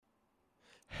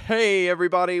Hey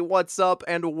everybody, what's up,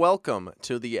 and welcome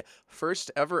to the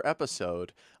first ever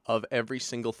episode of Every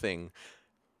Single Thing.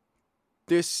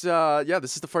 This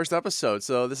is the first episode,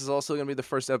 so this is also going to be the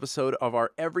first episode of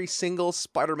our Every Single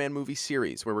Spider-Man movie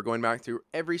series, where we're going back through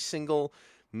every single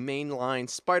mainline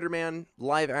Spider-Man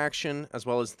live action, as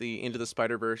well as the Into the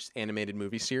Spider-Verse animated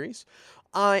movie series.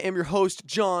 I am your host,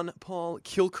 John Paul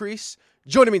Kilcrease.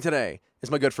 Joining me today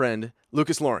is my good friend,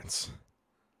 Lucas Lawrence.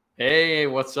 Hey,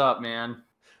 what's up, man?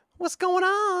 What's going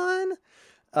on?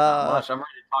 Not much. I'm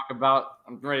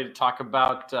ready to talk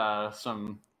about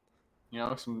some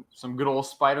good old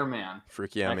Spider-Man.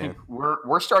 Frick yeah, I man. think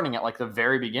we're starting at like the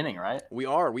very beginning, right? We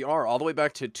are all the way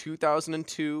back to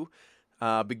 2002,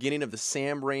 beginning of the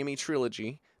Sam Raimi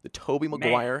trilogy, the Tobey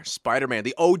Maguire Spider-Man,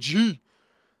 the OG,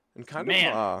 and kind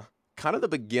of the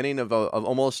beginning of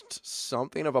almost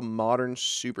something of a modern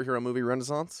superhero movie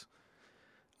renaissance.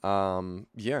 I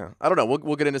don't know.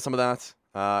 We'll get into some of that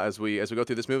as we go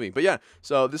through this movie. But yeah,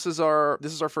 so this is our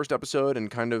first episode,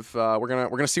 and kind of we're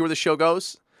gonna see where the show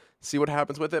goes, see what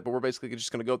happens with it. But we're basically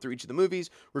just gonna go through each of the movies,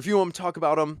 review them, talk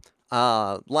about them,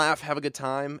 laugh, have a good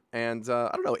time, and I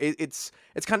don't know. It's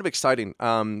kind of exciting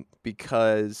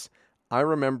because I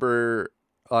remember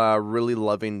really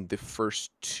loving the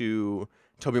first two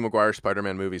Tobey Maguire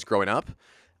Spider-Man movies growing up.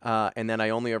 And then I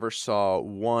only ever saw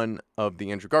one of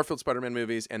the Andrew Garfield Spider-Man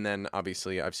movies, and then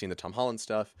obviously I've seen the Tom Holland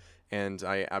stuff, and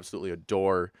I absolutely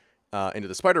adore Into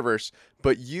the Spider-Verse.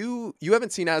 But you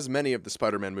haven't seen as many of the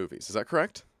Spider-Man movies, is that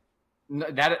correct? No,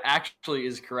 that actually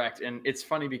is correct, and it's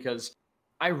funny because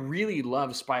I really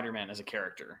love Spider-Man as a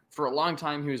character. For a long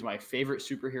time, he was my favorite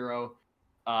superhero,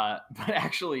 but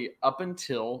actually up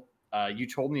until you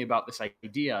told me about this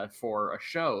idea for a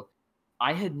show,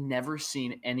 I had never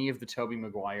seen any of the Tobey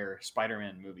Maguire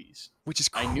Spider-Man movies. Which is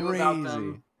crazy. I knew about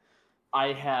them.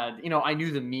 I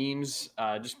knew the memes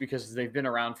just because they've been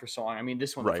around for so long. I mean,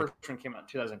 this one, Right. The first one came out in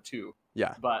 2002.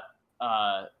 Yeah. But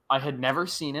I had never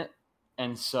seen it.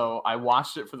 And so I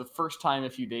watched it for the first time a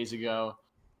few days ago.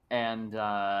 And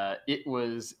it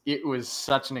was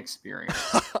such an experience.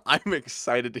 I'm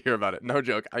excited to hear about it. No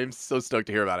joke. I'm so stoked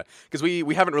to hear about it. Because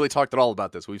we haven't really talked at all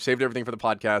about this. We've saved everything for the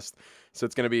podcast. So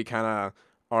it's going to be kind of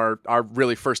our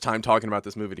really first time talking about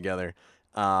this movie together.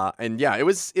 And yeah, it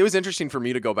was interesting for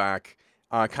me to go back,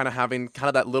 kind of having kind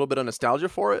of that little bit of nostalgia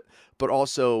for it, but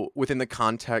also within the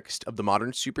context of the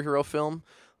modern superhero film,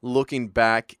 looking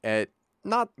back at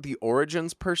not the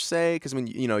origins per se, because when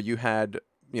you had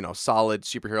solid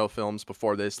superhero films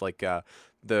before this, like the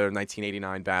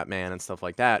 1989 Batman and stuff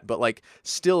like that, but like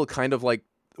still kind of like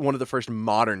one of the first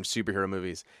modern superhero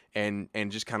movies, and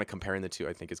just kind of comparing the two,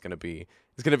 I think it's gonna be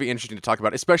interesting to talk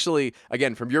about, especially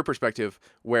again from your perspective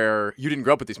where you didn't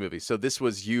grow up with these movies. So this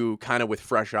was you kind of with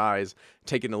fresh eyes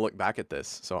taking a look back at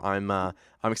this. So I'm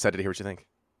excited to hear what you think.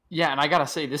 Yeah, and I gotta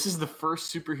say, this is the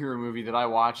first superhero movie that I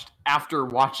watched after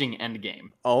watching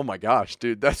Endgame. Oh my gosh,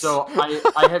 dude! That's so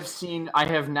I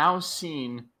have now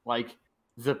seen like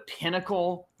the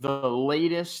pinnacle, the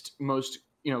latest, most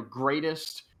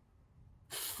greatest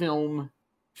film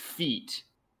feat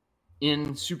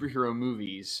in superhero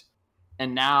movies,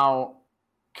 and now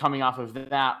coming off of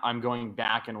that, I'm going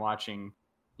back and watching,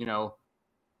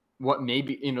 what may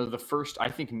be the first, I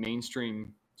think,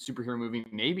 mainstream superhero movie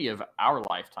maybe of our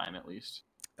lifetime at least.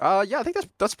 Yeah, I think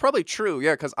that's probably true.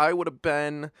 Yeah, because I would have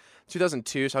been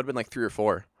 2002, so I'd been like 3 or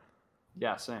 4.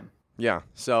 Yeah, same. Yeah,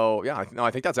 so yeah, no,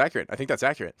 I think that's accurate.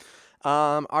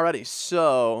 Alrighty,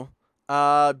 so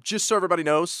just so everybody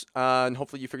knows, and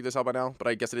hopefully you figured this out by now, but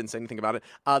I guess I didn't say anything about it.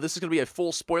 This is going to be a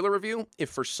full spoiler review.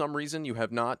 If for some reason you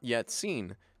have not yet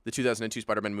seen the 2002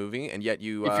 Spider-Man movie, and yet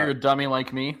you... If you're a dummy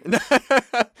like me.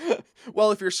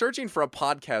 Well, if you're searching for a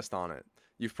podcast on it,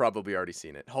 you've probably already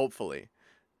seen it, hopefully.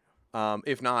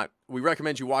 If not, we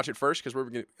recommend you watch it first, because we're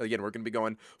going to be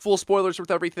going full spoilers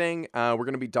with everything. We're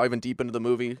going to be diving deep into the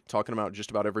movie, talking about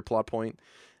just about every plot point.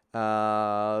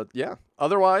 Yeah.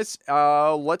 Otherwise,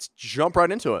 let's jump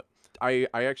right into it. I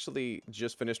actually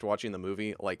just finished watching the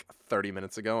movie like 30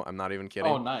 minutes ago. I'm not even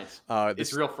kidding. Oh, nice.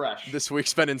 It's real fresh. This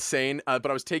week's been insane, but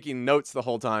I was taking notes the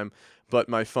whole time, but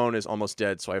my phone is almost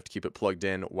dead, so I have to keep it plugged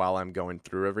in while I'm going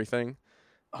through everything.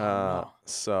 No.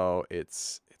 So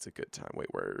it's a good time. Wait,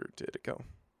 where did it go?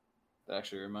 That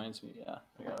actually reminds me. Yeah,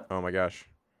 I got it. Oh my gosh.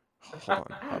 Hold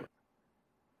on.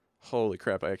 Holy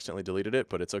crap, I accidentally deleted it,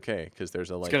 but it's okay, because there's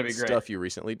stuff you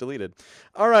recently deleted.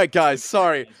 All right, guys,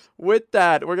 sorry. With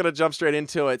that, we're going to jump straight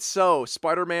into it. So,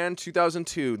 Spider-Man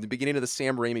 2002, the beginning of the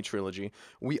Sam Raimi trilogy.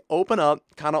 We open up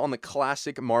kind of on the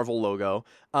classic Marvel logo.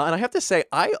 And I have to say,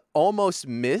 I almost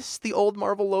miss the old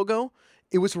Marvel logo.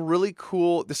 it was really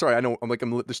cool. Sorry, I know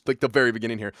I'm just like the very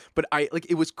beginning here, but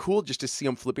it was cool just to see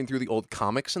them flipping through the old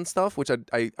comics and stuff, which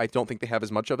I don't think they have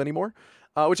as much of anymore.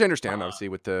 Which I understand, obviously,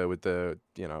 with the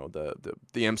the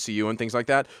MCU and things like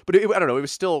that. But I don't know, it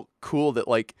was still cool that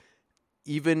like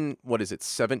even what is it,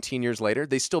 17 years later,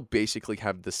 they still basically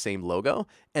have the same logo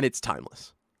and it's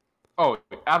timeless. Oh,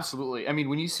 absolutely. I mean,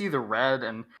 when you see the red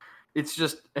and it's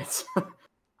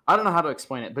I don't know how to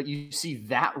explain it, but you see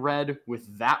that red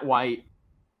with that white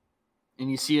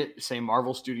and you see it say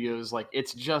Marvel Studios, like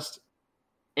it's just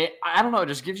I don't know, it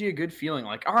just gives you a good feeling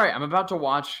like, all right, I'm about to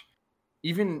watch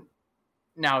even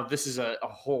now this is a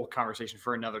whole conversation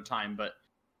for another time, but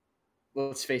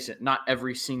let's face it, not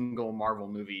every single Marvel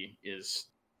movie is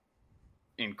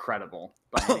incredible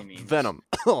by any means. Venom.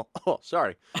 Oh,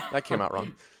 sorry. That came out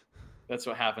wrong. That's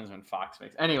what happens when Fox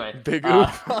makes. Anyway, big oop.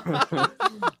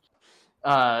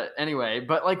 Anyway,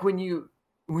 but like when you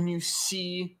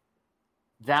see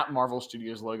that Marvel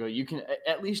Studios logo, you can,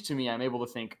 at least to me, I'm able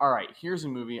to think, all right, here's a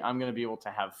movie I'm going to be able to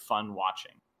have fun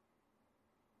watching.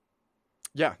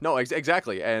 Yeah, no,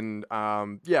 exactly. And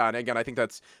yeah, and again, I think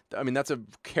that's a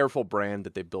careful brand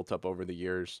that they built up over the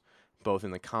years, both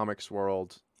in the comics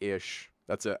world ish.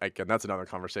 That's another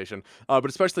conversation. But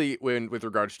especially with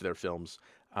regards to their films,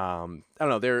 I don't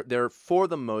know. They're for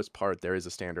the most part there is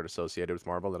a standard associated with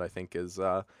Marvel that I think is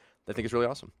really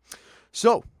awesome.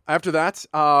 So after that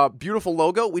beautiful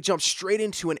logo, we jump straight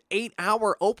into an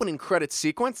 8-hour opening credits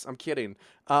sequence. I'm kidding,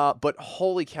 but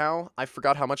holy cow, I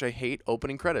forgot how much I hate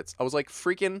opening credits. I was like,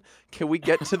 freaking, can we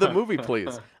get to the movie,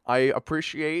 please? I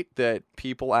appreciate that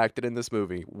people acted in this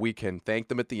movie. We can thank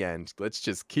them at the end. Let's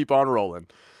just keep on rolling.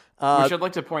 Which I'd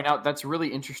like to point out, that's really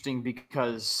interesting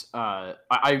because I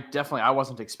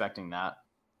wasn't expecting that.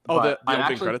 Oh, the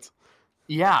opening credits?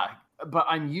 Yeah, but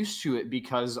I'm used to it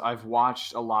because I've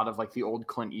watched a lot of like the old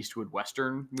Clint Eastwood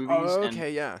Western movies. Oh, okay,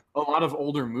 and yeah. A lot of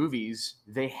older movies,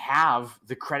 they have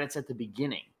the credits at the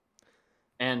beginning.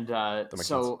 And so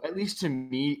sense. At least to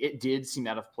me, it did seem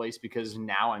out of place because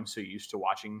now I'm so used to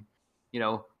watching,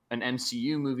 an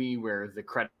MCU movie where the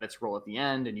credits roll at the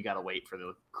end and you got to wait for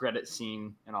the credit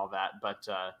scene and all that. But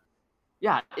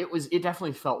yeah, it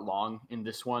definitely felt long in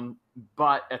this one,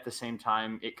 but at the same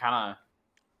time,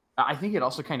 I think it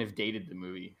also kind of dated the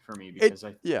movie for me because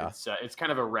it's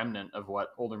kind of a remnant of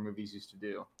what older movies used to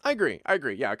do. I agree.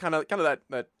 Yeah, kind of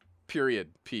that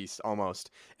period piece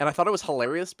almost. And I thought it was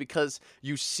hilarious because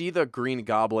you see the Green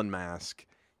Goblin mask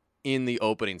in the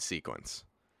opening sequence.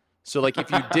 So, like, if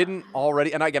you didn't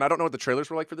already, and again, I don't know what the trailers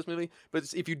were like for this movie,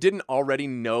 but if you didn't already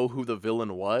know who the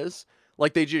villain was,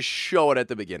 like, they just show it at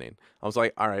the beginning. I was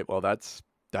like, all right, well, that's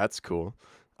cool.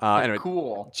 Anyway,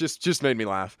 cool. Just made me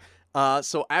laugh.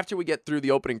 So after we get through the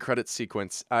opening credits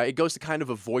sequence, it goes to kind of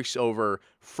a voiceover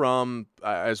from,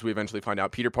 as we eventually find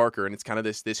out, Peter Parker, and it's kind of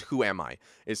this "Who am I?"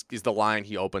 is the line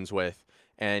he opens with.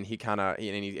 And he kind of,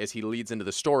 as he leads into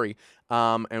the story,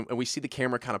 and we see the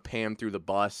camera kind of pan through the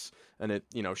bus, and it,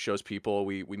 shows people.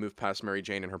 We move past Mary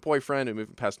Jane and her boyfriend, and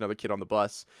move past another kid on the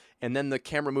bus, and then the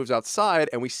camera moves outside,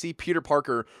 and we see Peter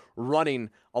Parker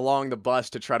running along the bus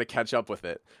to try to catch up with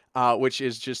it, which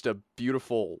is just a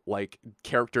beautiful, like,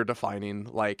 character defining,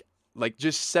 like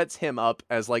just sets him up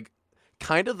as like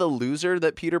kind of the loser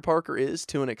that Peter Parker is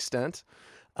to an extent.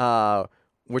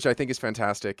 Which I think is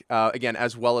fantastic. Again,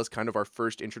 as well as kind of our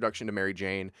first introduction to Mary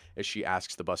Jane as she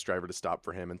asks the bus driver to stop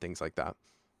for him and things like that.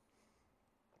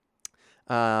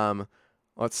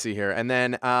 Let's see here. And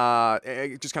then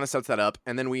it just kind of sets that up.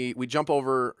 And then we jump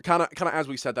over, kind of as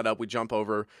we set that up, we jump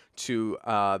over to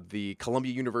the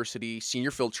Columbia University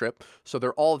senior field trip. So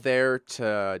they're all there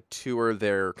to tour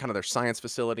their science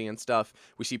facility and stuff.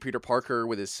 We see Peter Parker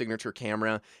with his signature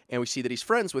camera, and we see that he's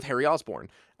friends with Harry Osborn,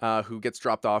 who gets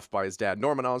dropped off by his dad,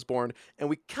 Norman Osborn. And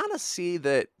we kind of see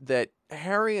that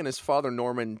Harry and his father,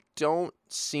 Norman, don't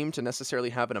seem to necessarily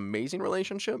have an amazing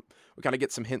relationship. We kind of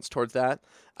get some hints towards that.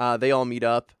 They all meet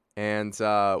up, and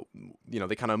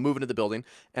they kind of move into the building.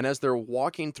 And as they're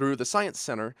walking through the science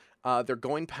center, they're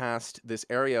going past this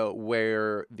area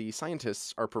where the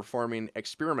scientists are performing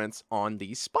experiments on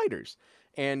these spiders.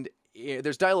 And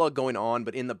there's dialogue going on,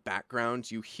 but in the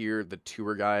background you hear the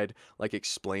tour guide like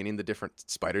explaining the different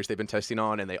spiders they've been testing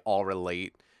on, and they all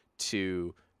relate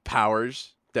to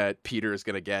powers that Peter is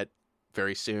going to get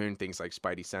very soon, things like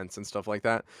Spidey Sense and stuff like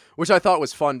that, which I thought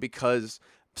was fun because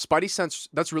Spidey Sense,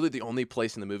 that's really the only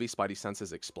place in the movie Spidey Sense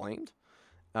is explained.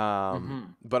 But I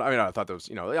mean, I thought that was,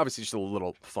 obviously just a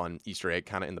little fun Easter egg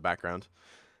kind of in the background.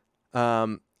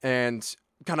 And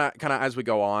kind of as we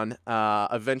go on,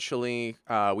 eventually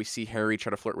we see Harry try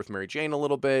to flirt with Mary Jane a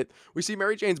little bit. We see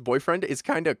Mary Jane's boyfriend is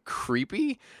kind of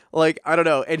creepy. Like, I don't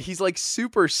know. And he's like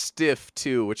super stiff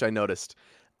too, which I noticed.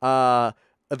 The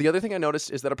other thing I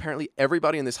noticed is that apparently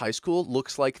everybody in this high school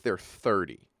looks like they're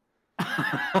 30.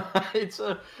 it's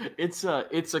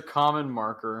a common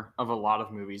marker of a lot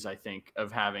of movies, I think,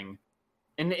 of having,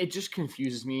 and it just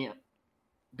confuses me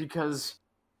because,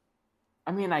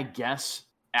 I mean, I guess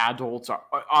adults are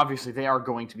obviously they are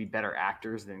going to be better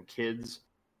actors than kids,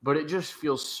 but it just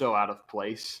feels so out of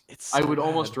place. It's I so would bad.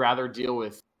 almost rather deal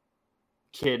with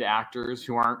kid actors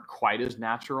who aren't quite as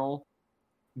natural,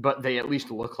 but they at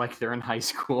least look like they're in high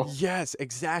school. Yes,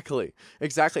 exactly.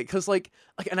 Exactly. Because, like,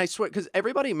 and I swear, because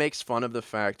everybody makes fun of the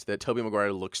fact that Tobey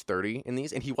Maguire looks 30 in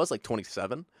these, and he was like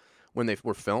 27 when they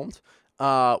were filmed,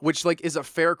 which, like, is a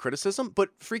fair criticism,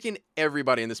 but freaking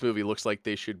everybody in this movie looks like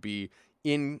they should be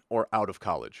in or out of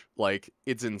college. Like,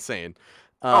 it's insane.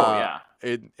 Oh, yeah.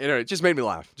 It just made me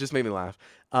laugh. Just made me laugh.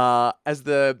 As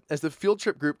the field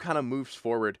trip group kind of moves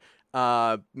forward,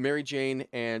 Mary Jane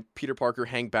and Peter Parker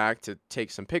hang back to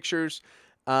take some pictures.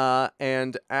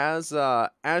 And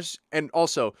and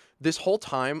also this whole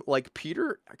time, like,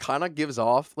 Peter kind of gives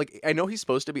off, like, I know he's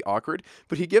supposed to be awkward,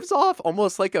 but he gives off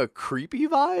almost like a creepy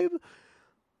vibe.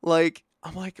 Like,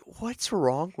 I'm like, what's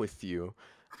wrong with you?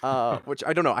 Which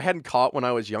I don't know. I hadn't caught when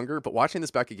I was younger, but watching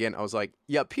this back again, I was like,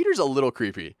 yeah, Peter's a little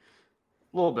creepy.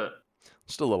 A little bit.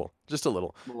 Just a little. Just a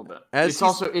little. A little bit. As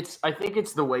I think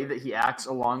it's the way that he acts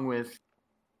along with,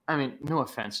 I mean, no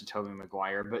offense to Tobey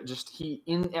Maguire, but just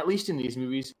at least in these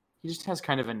movies, he just has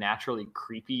kind of a naturally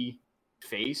creepy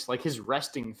face, like his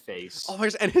resting face. Oh,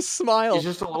 and his smile. He's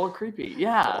just a little creepy.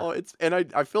 Yeah. Oh,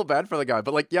 I feel bad for the guy,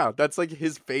 but like, yeah, that's like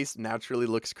his face naturally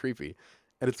looks creepy.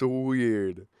 And it's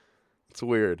weird. It's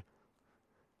weird.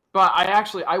 But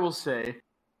I will say,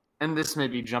 and this may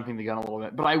be jumping the gun a little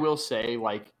bit, but I will say,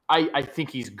 like, I think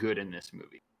he's good in this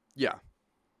movie. Yeah.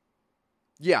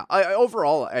 Yeah.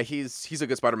 Overall, he's a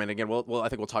good Spider-Man. Again, I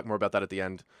think we'll talk more about that at the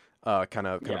end. Kind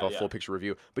of a full picture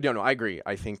review. But no, I agree.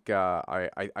 I think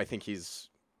I think he's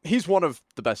one of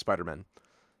the best Spider-Men.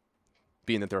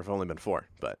 Being that there have only been 4,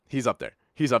 but he's up there.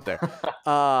 He's up there.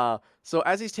 So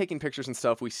as he's taking pictures and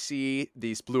stuff, we see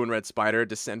this blue and red spider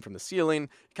descend from the ceiling.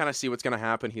 Kind of see what's going to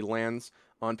happen. He lands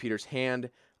on Peter's hand,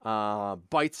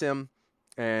 bites him,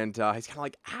 and he's kind of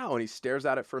like, ow, and he stares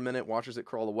at it for a minute, watches it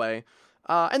crawl away,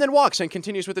 and then walks and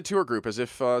continues with the tour group as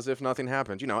if nothing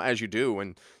happened. You know, as you do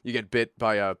when you get bit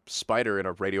by a spider in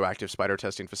a radioactive spider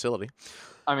testing facility.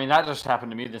 I mean, that just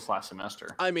happened to me this last semester.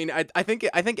 I mean, I think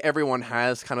everyone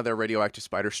has kind of their radioactive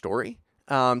spider story.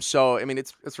 So I mean,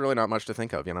 it's really not much to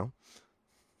think of, you know.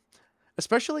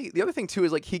 Especially the other thing too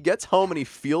is, like, he gets home and he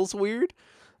feels weird.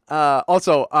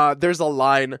 Also, there's a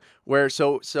line where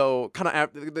so kind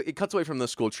of it cuts away from the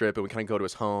school trip and we kind of go to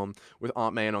his home with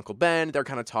Aunt May and Uncle Ben. They're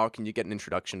kind of talking. You get an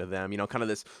introduction to them. You know, kind of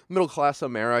this middle class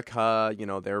America. You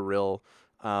know, they're real,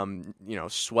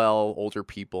 swell older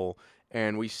people.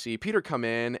 And we see Peter come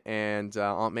in, and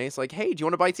Aunt May's like, "Hey, do you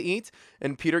want a bite to eat?"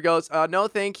 And Peter goes, "No,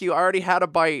 thank you. I already had a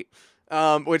bite."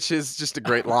 Which is just a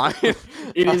great line.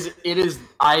 It is.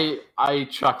 I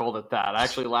chuckled at that. I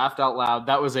actually laughed out loud.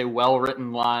 That was a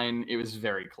well-written line. It was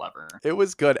very clever. It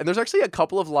was good. And there's actually a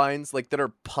couple of lines like that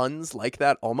are puns like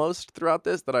that almost throughout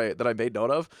this that I made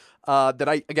note of. That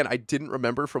I didn't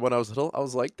remember from when I was little. I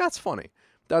was like, that's funny.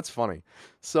 That's funny.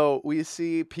 So we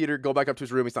see Peter go back up to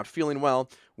his room. He's not feeling well.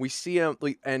 We see him,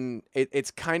 and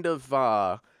it's kind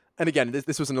of. And again,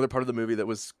 this was another part of the movie that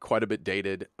was quite a bit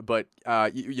dated, but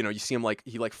you see him, like,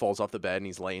 he like falls off the bed and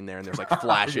he's laying there, and there's like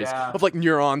flashes of like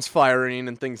neurons firing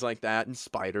and things like that, and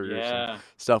spiders and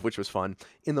stuff, which was fun.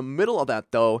 In the middle of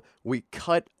that, though, we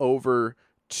cut over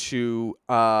to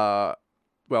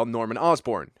Norman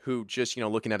Osborn, who just,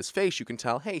 looking at his face, you can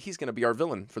tell, hey, he's gonna be our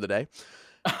villain for the day.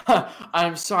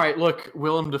 I'm sorry. Look,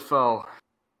 Willem Dafoe,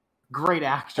 great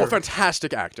actor. Oh,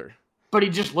 fantastic actor. But he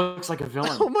just looks like a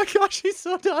villain. Oh my gosh, he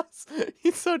so does.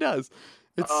 He so does.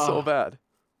 It's so bad.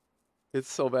 It's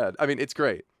so bad. I mean, it's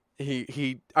great.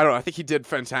 He I don't know, I think he did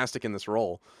fantastic in this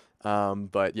role.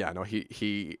 But yeah, no,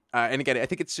 he and again, I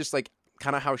think it's just like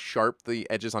kind of how sharp the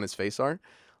edges on his face are.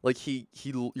 Like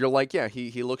you're like, yeah,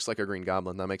 he looks like a Green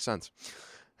Goblin. That makes sense.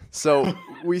 So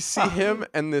we see him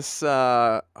and this.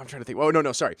 I'm trying to think. Oh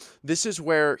no, sorry. This is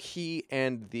where he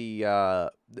and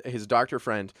his doctor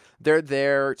friend. They're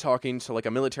there talking to like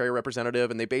a military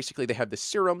representative, and they have this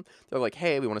serum. They're like,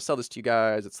 "Hey, we want to sell this to you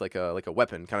guys. It's like a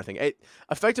weapon kind of thing."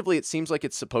 Effectively, it seems like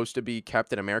it's supposed to be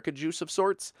Captain America juice of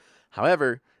sorts.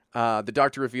 However, the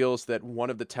doctor reveals that one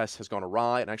of the tests has gone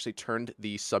awry and actually turned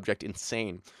the subject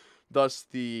insane. Thus,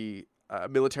 the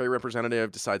military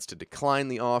representative decides to decline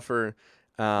the offer.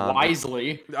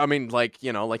 Wisely. I mean, like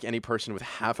any person with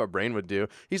half a brain would do.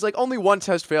 He's like, only one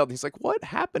test failed. And he's like, what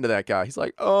happened to that guy? He's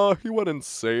like, he went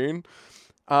insane.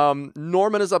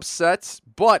 Norman is upset,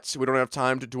 but we don't have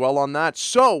time to dwell on that.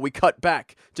 So we cut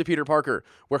back to Peter Parker,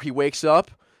 where he wakes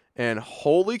up, and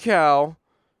holy cow,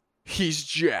 he's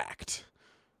jacked.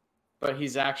 But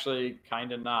he's actually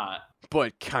kind of not.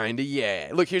 But kind of, yeah.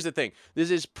 Look, here's the thing. This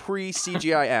is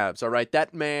pre-CGI abs, all right?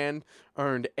 That man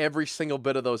earned every single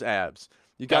bit of those abs.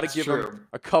 You got to give him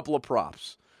a couple of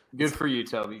props. Good for you,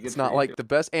 Toby. It's not like the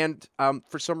best. And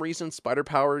for some reason, spider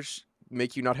powers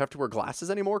make you not have to wear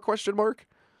glasses anymore, question mark?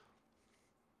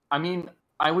 I mean,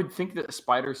 I would think that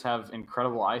spiders have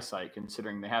incredible eyesight,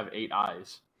 considering they have 8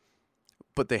 eyes.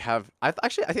 But they have... I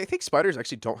think spiders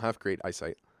actually don't have great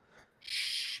eyesight.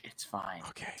 Shh, it's fine.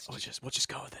 Okay, we'll just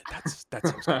go with it. That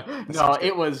sounds good. No,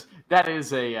 it was... That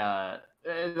is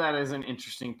an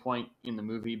interesting point in the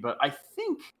movie, but I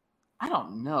think... I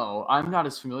don't know. I'm not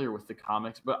as familiar with the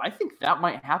comics, but I think that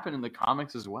might happen in the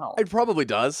comics as well. It probably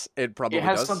does. It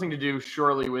has something to do,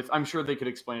 surely, with... I'm sure they could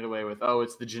explain it away with,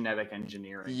 it's the genetic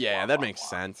engineering. Yeah, that makes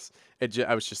sense.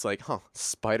 I was just like,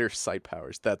 spider sight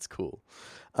powers. That's cool.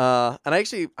 And I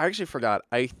actually forgot.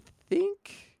 I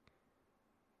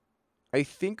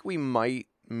think we might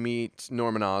meet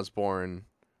Norman Osborn.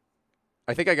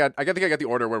 I think I got the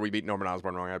order where we meet Norman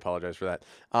Osborn wrong. I apologize for that.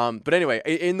 But anyway,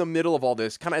 in the middle of all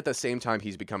this, kind of at the same time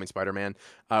he's becoming Spider-Man,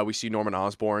 we see Norman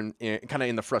Osborn kind of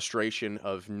in the frustration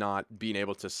of not being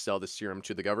able to sell the serum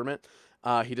to the government.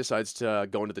 He decides to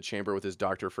go into the chamber with his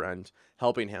doctor friend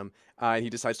helping him. He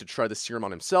decides to try the serum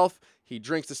on himself. He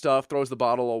drinks the stuff, throws the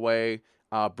bottle away,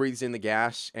 breathes in the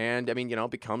gas, and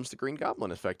becomes the Green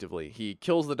Goblin effectively. He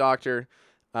kills the doctor,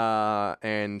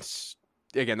 and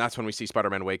again, that's when we see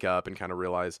Spider-Man wake up and kind of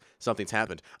realize something's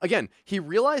happened. Again, he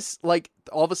realized, like,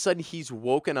 all of a sudden he's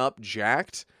woken up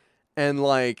jacked, and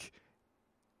like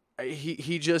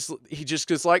he just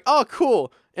gets like, oh,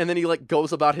 cool, and then he like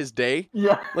goes about his day.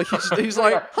 Yeah, like he's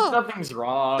like, nothing's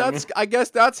wrong. I guess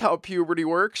that's how puberty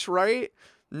works, right?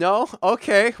 No,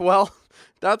 okay, well.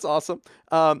 That's awesome.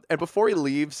 And before he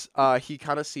leaves, he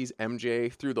kind of sees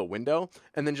MJ through the window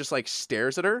and then just like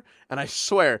stares at her. And I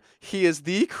swear, he is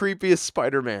the creepiest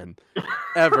Spider-Man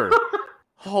ever.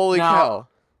 Holy cow.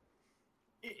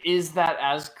 Is that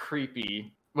as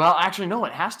creepy? Well, actually, no,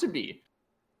 it has to be.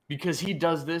 Because he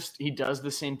does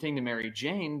the same thing to Mary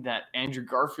Jane that Andrew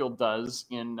Garfield does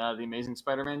in The Amazing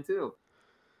Spider-Man 2.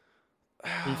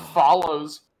 He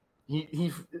follows...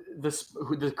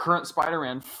 The current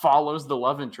Spider-Man follows the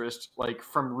love interest like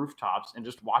from rooftops and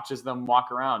just watches them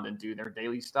walk around and do their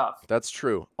daily stuff. That's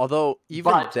true. Although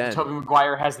then, Tobey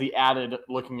Maguire has the added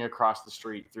looking across the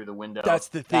street through the window. That's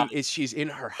the thing is she's in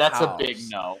her house. That's a big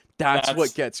no. That's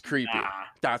what gets creepy. Nah.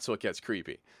 That's what gets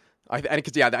creepy. I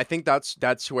think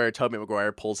that's where Tobey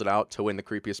Maguire pulls it out to win the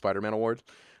creepiest Spider-Man award.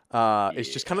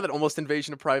 It's just kind of that almost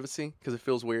invasion of privacy because it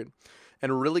feels weird.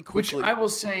 And really quickly, which I will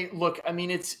say, look, I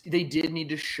mean, they did need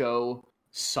to show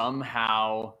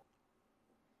somehow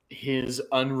his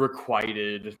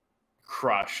unrequited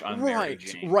crush on Mary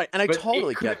Jane. Right, and I totally get that.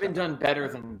 It could have been done better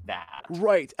than that.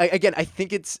 Right. Again, I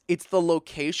think it's the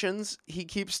locations he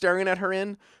keeps staring at her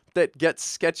in that gets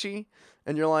sketchy,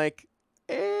 and you're like,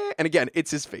 eh. And again,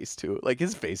 it's his face too. Like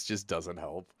his face just doesn't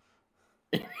help.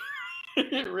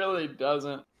 It really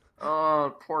doesn't.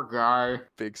 Oh, poor guy.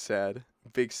 Big sad.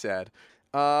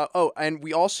 And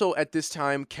we also at this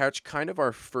time catch kind of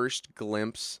our first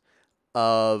glimpse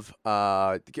of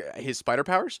his spider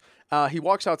powers. He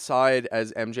walks outside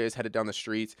as MJ is headed down the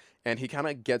street, and he kind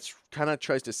of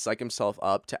tries to psych himself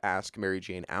up to ask Mary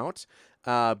Jane out.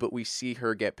 But we see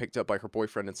her get picked up by her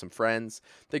boyfriend and some friends.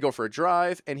 They go for a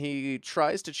drive, and he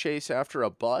tries to chase after a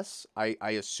bus. I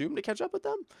assume to catch up with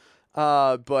them,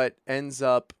 but ends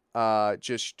up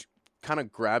just kind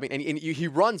of grabbing, and he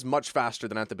runs much faster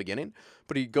than at the beginning,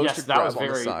 but he goes to grab on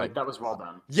the side. That was well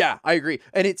done. Yeah, I agree.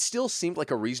 And it still seemed like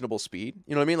a reasonable speed.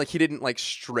 You know what I mean? Like he didn't like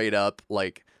straight up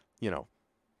like,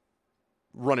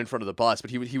 run in front of the bus, but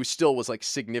he was like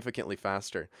significantly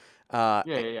faster.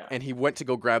 Yeah. And he went to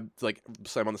go grab like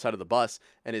slam on the side of the bus,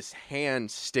 and his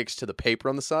hand sticks to the paper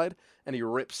on the side, and he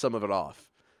rips some of it off,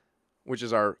 which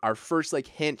is our first like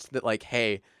hint that like,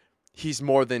 hey, he's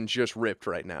more than just ripped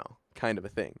right now, kind of a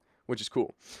thing. Which is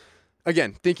cool.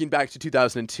 Again, thinking back to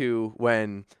 2002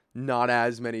 when not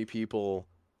as many people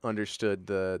understood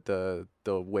the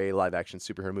way live action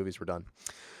superhero movies were done.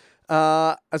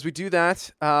 As we do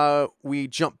that, we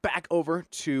jump back over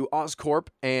to Oscorp,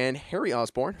 and Harry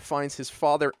Osborn finds his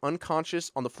father unconscious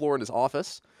on the floor in his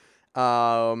office.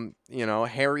 Osborn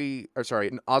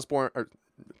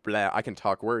blah, I can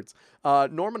talk words.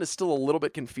 Norman is still a little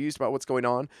bit confused about what's going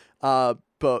on,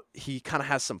 but he kind of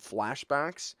has some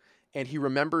flashbacks, and he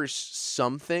remembers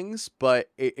some things, but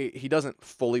he doesn't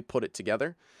fully put it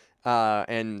together.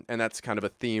 And that's kind of a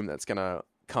theme that's gonna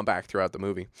come back throughout the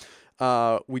movie.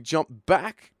 We jump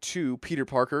back to Peter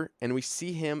Parker, and we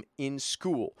see him in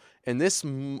school. And this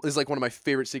is like one of my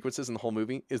favorite sequences in the whole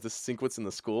movie. Is the sequence in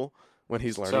the school when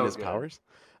he's learning his powers.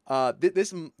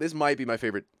 This might be my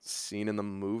favorite scene in the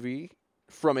movie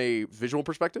from a visual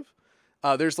perspective.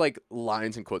 There's like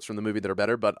lines and quotes from the movie that are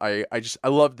better, but I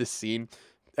love this scene.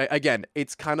 Again,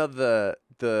 it's kind of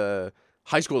the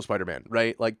high school Spider-Man,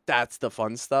 right? Like that's the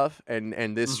fun stuff,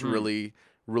 and this really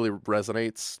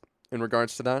resonates in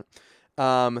regards to that.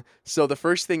 So the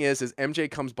first thing is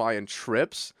MJ comes by and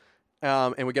trips,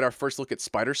 and we get our first look at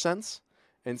Spider Sense.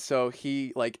 And so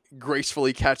he like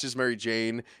gracefully catches Mary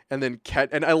Jane, and then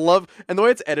and I love, and the way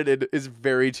it's edited is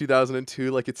very 2002.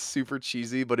 Like it's super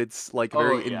cheesy, but it's like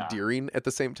very endearing at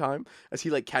the same time, as he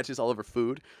like catches all of her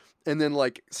food, and then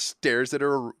like stares at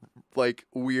her like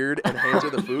weird and hands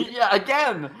her the food. Yeah,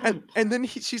 again. And then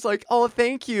she's like, "Oh,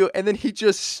 thank you," and then he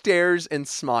just stares and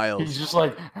smiles. He's just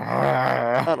like,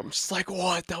 and I'm just like,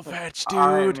 "What the fetch,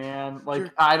 dude?" Man,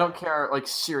 like I don't care. Like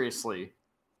seriously.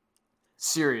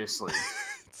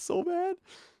 So bad.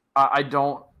 I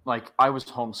don't like. I was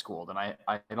homeschooled, and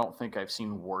I don't think I've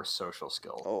seen worse social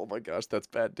skills. Oh my gosh, that's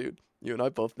bad, dude. You and I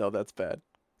both know that's bad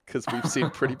because we've seen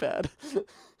pretty bad.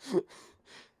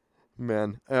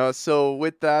 Man. So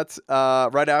with that,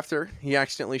 right after he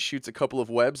accidentally shoots a couple of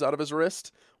webs out of his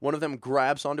wrist, one of them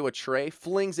grabs onto a tray,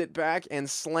 flings it back, and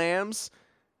slams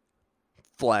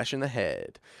Flash in the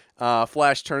head.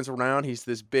 Flash turns around. He's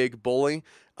this big bully.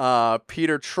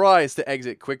 Peter tries to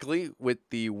exit quickly with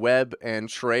the web and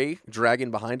tray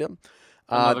dragging behind him.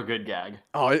 Another good gag.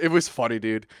 Oh, it was funny,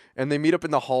 dude. And they meet up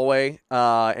in the hallway,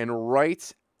 and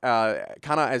right kind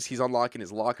of as he's unlocking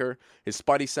his locker, his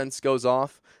Spidey sense goes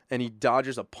off, and he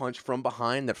dodges a punch from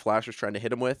behind that Flash was trying to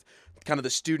hit him with. Kind of the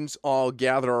students all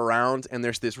gather around, and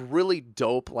there's this really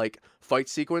dope like fight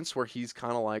sequence where he's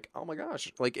kind of like, oh my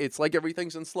gosh, like it's like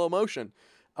everything's in slow motion.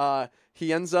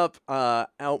 He ends up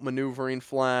outmaneuvering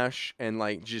Flash and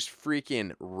like just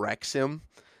freaking wrecks him.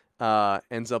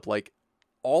 Ends up like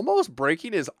almost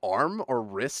breaking his arm or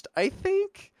wrist, I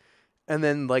think, and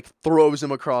then like throws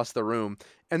him across the room.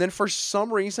 And then for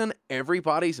some reason,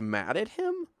 everybody's mad at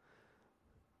him,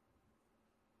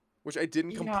 which I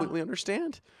didn't completely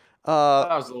understand.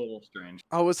 That was a little strange.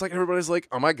 I was like, everybody's like,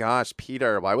 oh my gosh,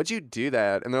 Peter, why would you do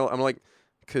that? And I'm like,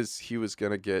 because he was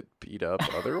going to get beat up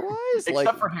otherwise.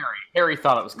 Except for Harry. Harry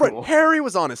thought it was cool. Right, Harry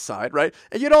was on his side, right?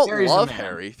 And you don't love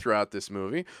Harry throughout this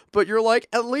movie, but you're like,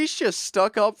 at least you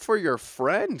stuck up for your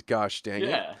friend, gosh dang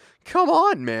it. Come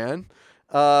on, man.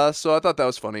 So I thought that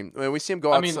was funny. I mean, we see him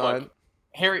go outside. Look,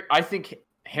 Harry, I think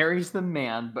Harry's the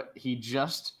man, but he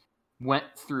just went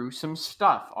through some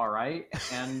stuff, all right?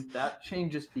 And that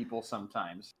changes people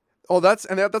sometimes. Oh, that's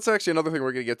actually another thing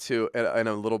we're going to get to in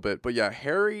a little bit. But yeah,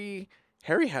 Harry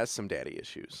has some daddy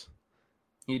issues.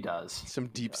 He does. Some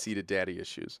deep-seated daddy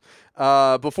issues.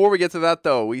 Before we get to that,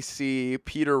 though, we see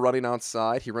Peter running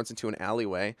outside. He runs into an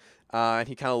alleyway, and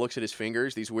he kind of looks at his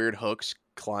fingers. These weird hooks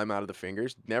climb out of the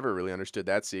fingers. Never really understood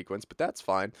that sequence, but that's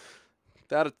fine.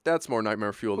 That's more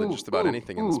nightmare fuel than just about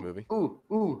anything in this movie.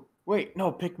 Wait,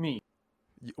 no, pick me.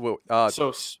 Well,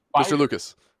 Mr.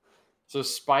 Lucas. So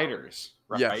spiders,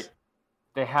 right? Yes.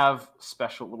 They have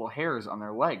special little hairs on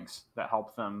their legs that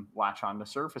help them latch onto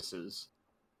surfaces.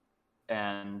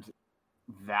 And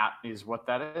that is what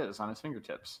that is on his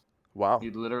fingertips. Wow. He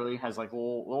literally has like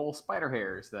little spider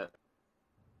hairs that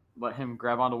let him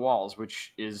grab onto walls,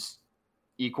 which is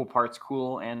equal parts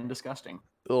cool and disgusting.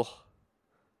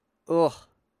 Ugh.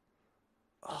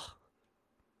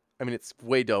 I mean, it's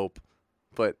way dope,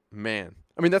 but man.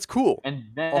 I mean, that's cool. And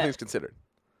then, all things considered.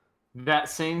 That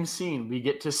same scene we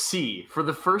get to see for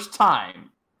the first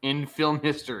time in film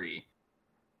history.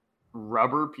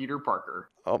 Rubber Peter Parker.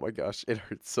 Oh my gosh, it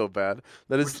hurts so bad.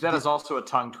 That is also a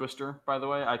tongue twister, by the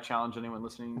way. I challenge anyone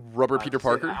listening. Rubber Peter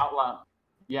Parker? Out loud.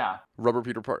 Yeah. Rubber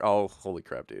Peter Parker. Oh, holy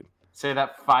crap, dude. Say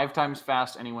that 5 times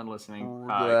fast, anyone listening.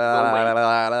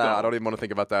 I don't even want to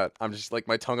think about that. I'm just like,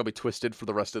 my tongue will be twisted for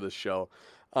the rest of this show.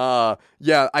 The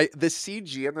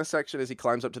CG in this section as he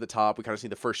climbs up to the top, we kind of see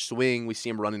the first swing. We see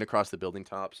him running across the building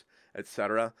tops,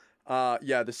 etc. The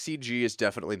CG is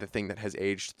definitely the thing that has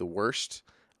aged the worst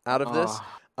out of this,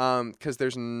 because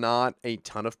there's not a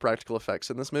ton of practical effects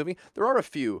in this movie. There are a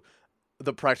few.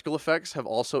 The practical effects have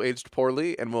also aged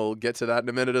poorly, and we'll get to that in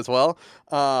a minute as well.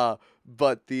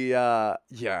 But the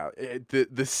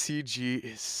CG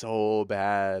is so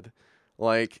bad.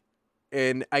 Like,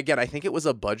 and again, I think it was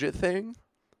a budget thing,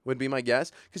 would be my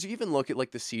guess. Because you even look at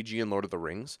like the CG in Lord of the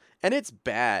Rings, and it's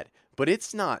bad, but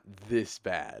it's not this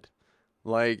bad.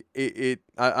 Like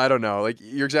I don't know. Like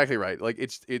you're exactly right. Like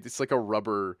it's like a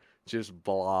rubber just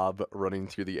blob running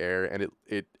through the air, and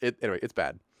it anyway, it's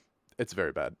bad. It's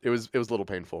very bad. It was a little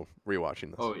painful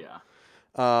rewatching this. Oh yeah.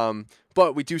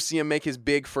 But we do see him make his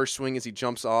big first swing as he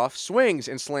jumps off, swings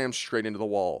and slams straight into the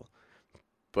wall.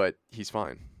 But he's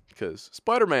fine because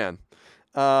Spider-Man.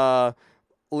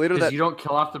 Later that you don't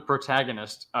kill off the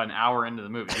protagonist an hour into the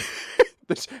movie.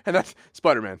 and that's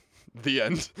Spider-Man. The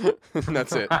end. And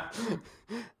that's it.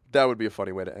 That would be a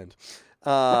funny way to end.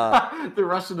 The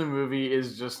rest of the movie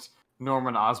is just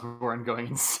Norman Osborn going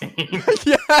insane.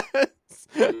 Yes.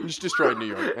 Just destroyed New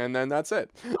York, and then that's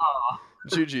it.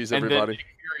 GG's, everybody. And then Nick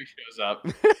Fury shows up.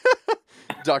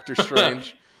 Doctor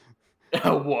Strange.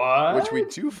 What? Which we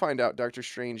do find out Doctor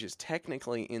Strange is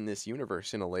technically in this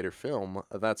universe in a later film.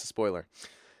 That's a spoiler.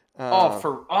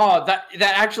 That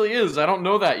actually is. I don't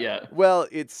know that yet. Well,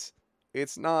 it's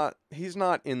not. He's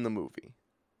not in the movie.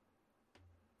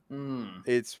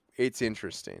 It's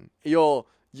interesting. I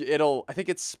think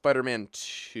it's Spider-Man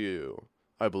 2,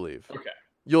 I believe. Okay.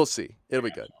 You'll see. It'll be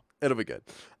good. It'll be good.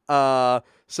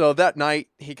 So that night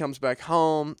he comes back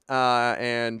home,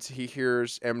 and he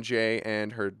hears MJ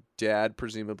and her dad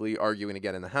presumably arguing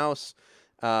again in the house,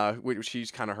 which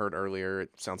he's kind of heard earlier. It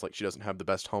sounds like she doesn't have the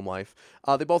best home life.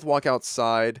 They both walk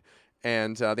outside,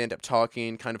 and they end up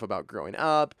talking kind of about growing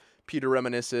up. Peter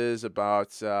reminisces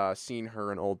about seeing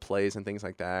her in old plays and things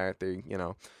like that.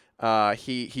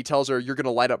 He tells her, "You're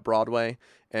gonna light up Broadway,"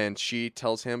 and she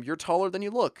tells him, "You're taller than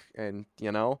you look." And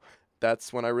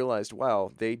that's when I realized, wow,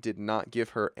 they did not give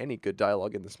her any good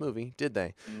dialogue in this movie, did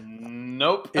they?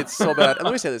 Nope. It's so bad. And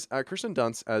let me say this: Kirsten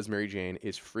Dunst as Mary Jane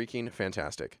is freaking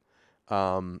fantastic.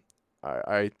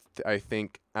 I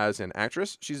think as an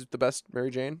actress, she's the best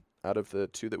Mary Jane out of the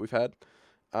two that we've had.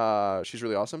 She's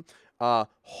really awesome.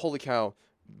 Holy cow,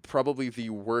 probably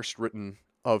the worst written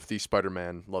of the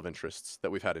Spider-Man love interests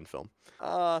that we've had in film.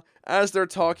 As they're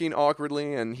talking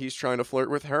awkwardly and he's trying to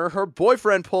flirt with her, her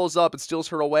boyfriend pulls up and steals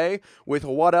her away with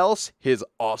what else? His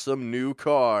awesome new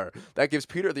car. That gives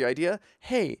Peter the idea,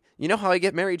 hey, you know how I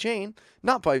get Mary Jane?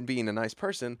 Not by being a nice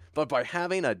person, but by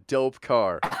having a dope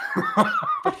car.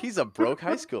 But he's a broke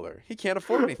high schooler. He can't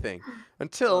afford anything.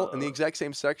 Until, in the exact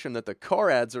same section that the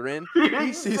car ads are in,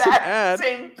 he sees an ad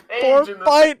for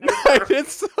Fight Night.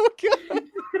 It's so good.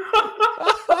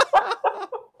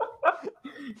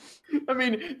 I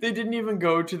mean, they didn't even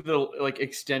go to the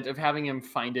extent of having him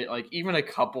find it even a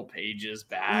couple pages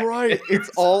back. Right, it's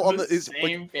all on the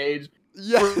same page.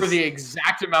 Yes. For the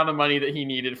exact amount of money that he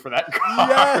needed for that car.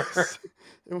 Yes,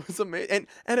 it was amazing.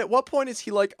 And at what point is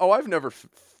he like, "Oh, I've never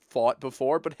fought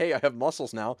before, but hey, I have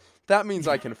muscles now. That means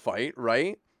I can fight,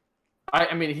 right?"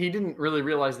 I mean, he didn't really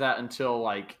realize that until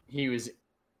he was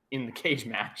in the cage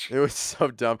match. It was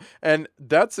so dumb. And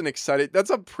that's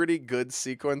a pretty good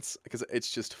sequence because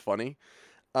it's just funny.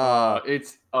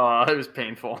 It was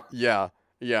painful. Yeah.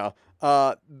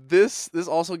 This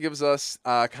also gives us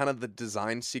kind of the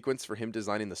design sequence for him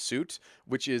designing the suit,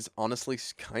 which is honestly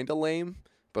kind of lame,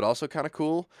 but also kind of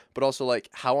cool. But also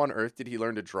how on earth did he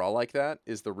learn to draw like that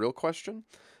is the real question.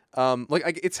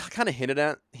 It's kind of hinted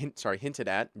at,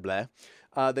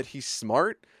 that he's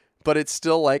smart. But it's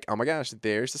still oh my gosh,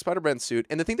 there's the Spider-Man suit.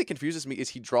 And the thing that confuses me is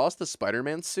he draws the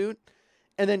Spider-Man suit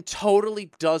and then totally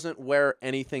doesn't wear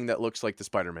anything that looks like the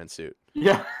Spider-Man suit.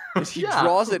 Yeah. He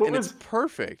draws it and it's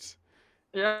perfect.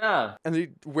 Yeah. And he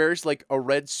wears a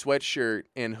red sweatshirt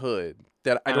and hood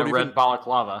that I and don't even... red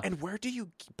balaclava. And where do you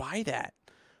buy that?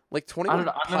 21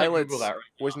 Pilots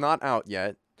was not out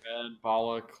yet. Red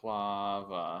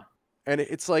balaclava. And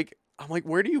it's I'm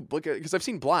where do you look at? Because I've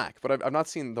seen black, but I've not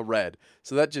seen the red,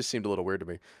 so that just seemed a little weird to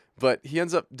me. But he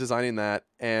ends up designing that,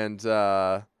 and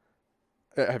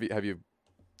have you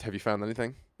found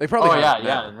anything? They probably.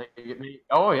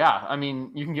 Oh yeah. I mean,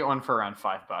 you can get one for around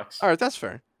 $5. All right, that's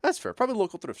fair. That's fair. Probably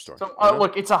local thrift store. So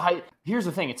look, here's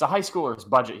the thing. It's a high schooler's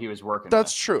budget he was working.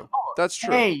 That's true. That's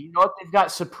true. Hey, you know what? They've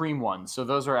got Supreme ones, so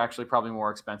those are actually probably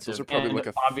more expensive. Those are probably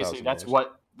obviously that's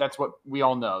what we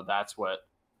all know. That's what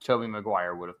Tobey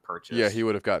Maguire would have purchased. Yeah, he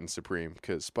would have gotten Supreme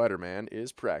because Spider-Man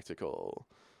is practical.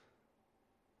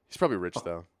 He's probably rich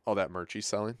though. All that merch he's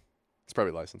selling, it's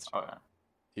probably licensed. Oh yeah,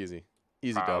 easy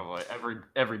probably dub.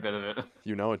 Every bit of it.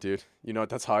 You know it, dude. You know it.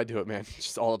 That's how I do it, man. It's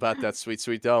just all about that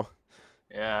sweet dough.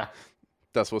 Yeah,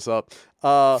 that's what's up.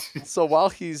 So while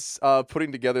he's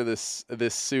putting together this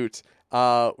suit,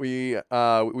 we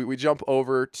jump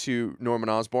over to Norman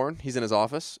Osborn. He's in his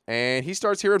office and he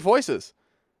starts hearing voices.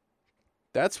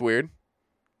 That's weird.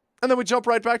 And then we jump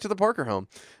right back to the Parker home.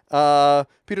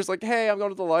 Peter's like, hey, I'm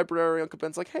going to the library. Uncle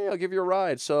Ben's like, hey, I'll give you a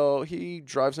ride. So he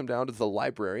drives him down to the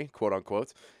library, quote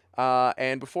unquote.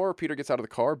 And before Peter gets out of the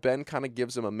car, Ben kind of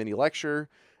gives him a mini lecture.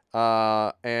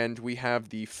 And we have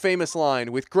the famous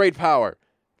line, with great power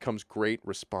comes great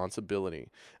responsibility.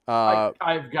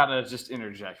 I've got to just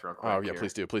interject real quick. Oh, yeah,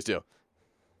 please do. Please do.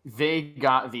 They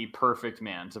got the perfect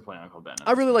man to play Uncle Ben.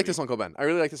 I really like this Uncle Ben.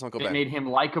 They made him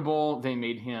likable. They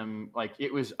made him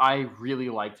I really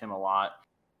liked him a lot.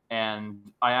 And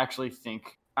I actually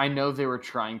think, I know they were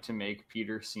trying to make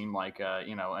Peter seem like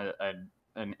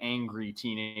an angry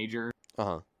teenager.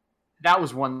 Uh-huh. That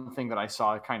was one thing that I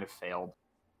saw kind of failed.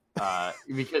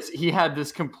 Because he had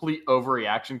this complete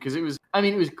overreaction, because it was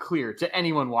clear to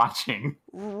anyone watching.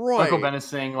 Right. Uncle Ben is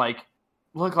saying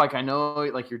look, I know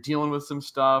you're dealing with some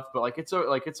stuff, but it's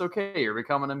okay. You're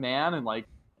becoming a man, and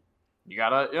you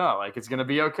gotta, it's gonna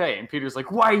be okay. And Peter's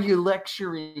like, why are you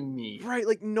lecturing me? Right,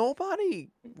 nobody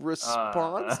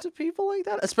responds to people like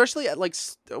that, especially at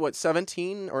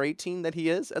 17 or 18 that he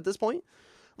is at this point.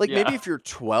 Maybe if you're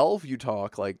 12, you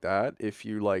talk like that. If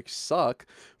you suck,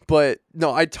 but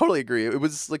no, I totally agree. It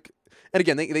was and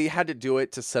again, they had to do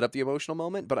it to set up the emotional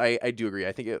moment, but I do agree.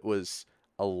 I think it was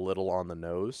a little on the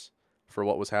nose for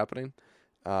what was happening.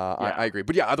 I agree.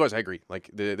 But yeah, otherwise I agree.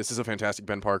 This is a fantastic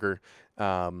Ben Parker.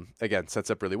 Again, sets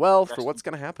up really well for what's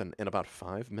going to happen in about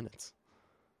 5 minutes.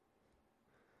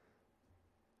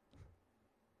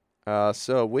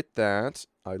 So with that,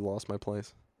 I lost my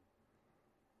place.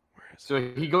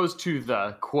 So he goes to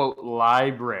the, quote,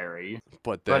 library,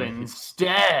 but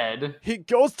instead he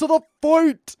goes to the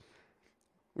fight.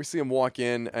 We see him walk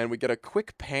in, and we get a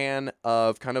quick pan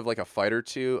of kind of a fight or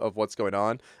two of what's going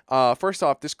on. First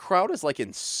off, this crowd is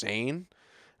insane.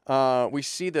 We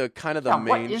see the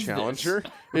main challenger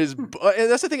is, and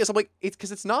that's the thing is, I'm it's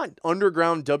because it's not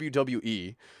underground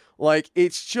WWE.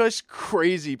 It's just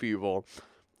crazy people.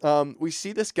 We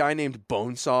see this guy named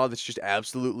Bonesaw that's just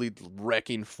absolutely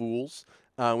wrecking fools.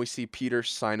 We see Peter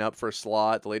sign up for a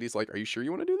slot. The lady's like, are you sure you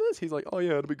want to do this? He's like, oh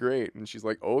yeah, it'll be great. And she's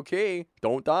like, okay,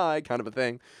 don't die, kind of a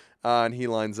thing. And he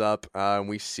lines up, and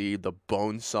we see the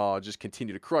Bonesaw just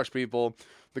continue to crush people.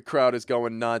 The crowd is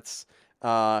going nuts.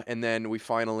 And then we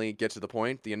finally get to the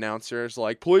point. The announcer's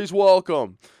like, please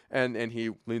welcome. And he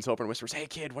leans over and whispers, hey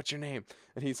kid, what's your name?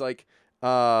 And he's like,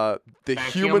 the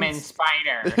human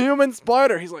spider. The human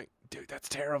spider. He's like, dude, that's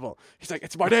terrible. He's like,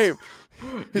 it's my name.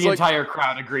 The entire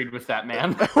crowd agreed with that,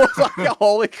 man. I was like,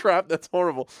 holy crap, that's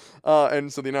horrible.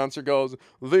 And so the announcer goes,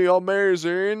 the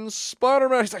amazing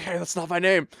Spider-Man. He's like, hey, that's not my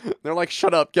name. They're like,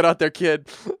 shut up, get out there, kid.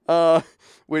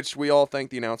 Which we all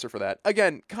thank the announcer for that.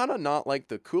 Again, kind of not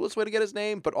the coolest way to get his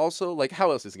name, but also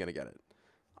how else is he going to get it?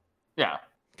 Yeah.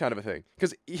 Kind of a thing,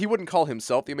 because he wouldn't call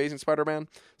himself the Amazing Spider-Man,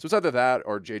 so it's either that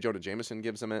or J. Jonah Jameson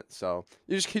gives him it. So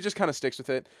he just kind of sticks with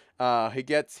it.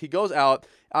 He goes out,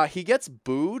 he gets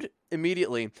booed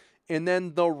immediately, and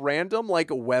then the random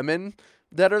women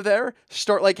that are there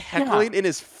start heckling in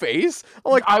his face.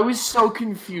 I'm like, I was so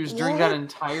confused during that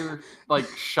entire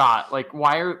shot.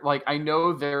 Why are I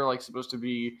know they're supposed to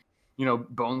be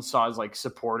Bonesaw's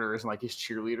supporters and his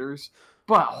cheerleaders.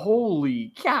 But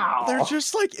holy cow. They're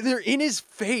just they're in his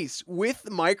face with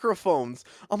microphones.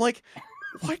 I'm like,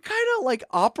 what kind of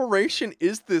operation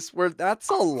is this where that's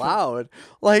allowed?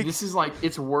 This is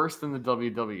it's worse than the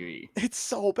WWE. It's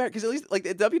so bad because at least the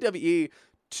WWE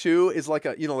too is a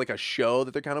a show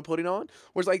that they're kind of putting on.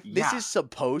 Whereas this is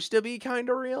supposed to be kind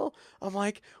of real. I'm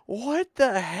like, what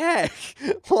the heck?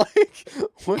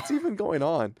 What's even going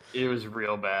on? It was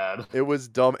real bad. It was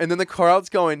dumb. And then the crowd's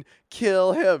going,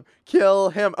 kill him, kill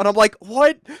him. And I'm like,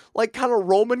 what? Kind of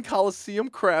Roman Coliseum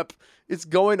crap is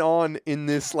going on in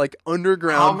this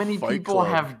underground. How many people club.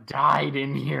 Have died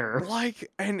in here?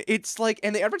 And it's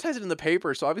and they advertise it in the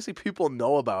paper, so obviously people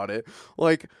know about it.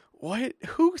 What?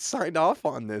 Who signed off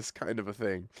on this kind of a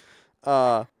thing?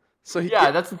 That's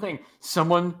the thing.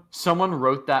 Someone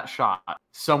wrote that shot.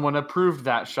 Someone approved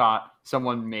that shot.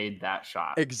 Someone made that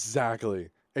shot. Exactly.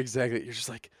 You're just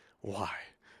like, why?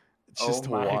 Just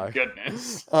oh my why?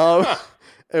 Goodness.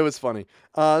 It was funny.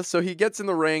 So he gets in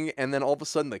the ring, and then all of a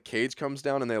sudden the cage comes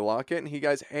down, and they lock it. And he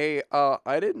goes, hey,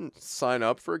 I didn't sign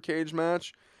up for a cage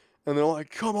match. And they're like,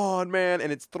 come on, man.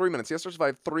 And it's 3 minutes. He has to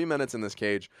survive 3 minutes in this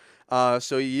cage.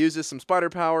 So he uses some spider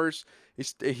powers.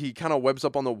 He kind of webs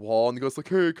up on the wall and goes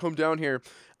hey, come down here.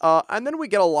 And then we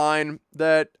get a line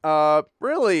that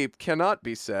really cannot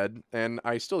be said. And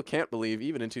I still can't believe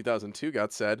even in 2002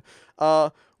 got said.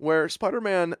 Where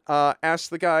Spider-Man asks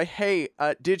the guy, hey,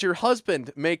 did your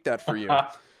husband make that for you?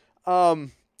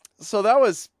 So that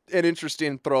was an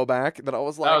interesting throwback that I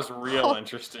was like, that was real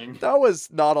interesting. That was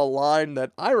not a line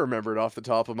that I remembered off the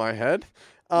top of my head.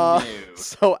 No.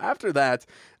 So after that,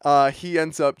 he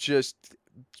ends up just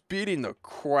beating the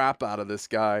crap out of this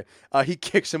guy. He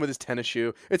kicks him with his tennis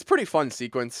shoe. It's a pretty fun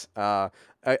sequence.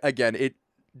 Again, it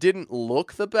didn't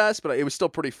look the best, but it was still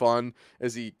pretty fun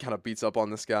as he kind of beats up on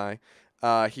this guy.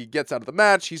 He gets out of the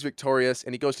match. He's victorious,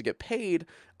 and he goes to get paid,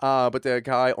 but the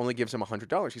guy only gives him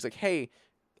 $100. He's like, hey,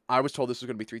 I was told this was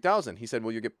going to be $3,000. He said,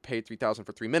 well, you get paid $3,000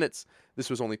 for 3 minutes. This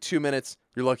was only 2 minutes.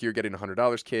 You're lucky you're getting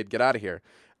 $100, kid. Get out of here.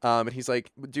 And he's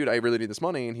like, dude, I really need this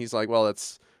money. And he's like, well,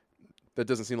 that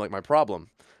doesn't seem like my problem.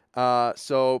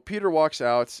 So Peter walks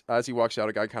out. As he walks out,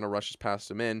 a guy kind of rushes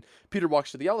past him in. Peter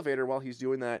walks to the elevator. While he's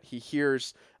doing that, he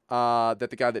hears that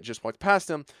the guy that just walked past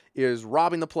him is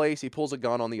robbing the place. He pulls a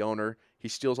gun on the owner. He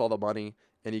steals all the money,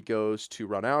 and he goes to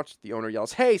run out. The owner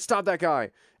yells, hey, stop that guy.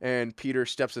 And Peter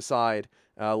steps aside,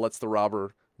 lets the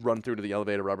robber run through to the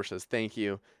elevator. Robber says, thank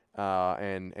you,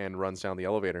 and runs down the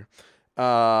elevator.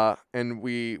 And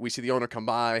we see the owner come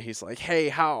by. He's like, hey,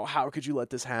 how could you let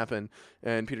this happen?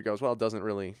 And Peter goes, well, it doesn't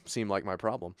really seem like my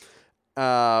problem.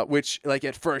 Which, like,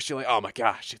 at first you're like, oh my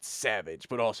gosh, it's savage,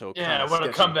 but also yeah, what a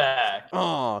comeback.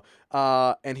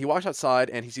 And he walks outside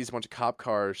and he sees a bunch of cop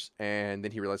cars, and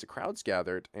then he realizes a crowd's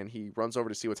gathered, and he runs over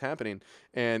to see what's happening,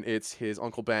 and it's his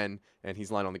Uncle Ben, and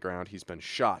he's lying on the ground. He's been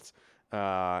shot.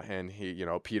 And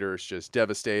Peter's just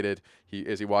devastated.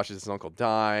 As he watches his uncle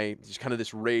die, just kind of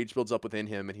this rage builds up within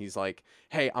him, and he's like,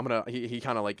 hey, he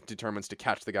kind of like determines to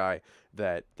catch the guy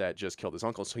that just killed his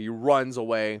uncle. So he runs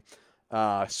away,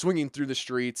 swinging through the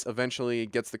streets. Eventually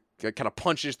gets kind of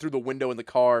punches through the window in the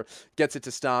car, gets it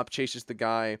to stop, chases the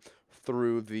guy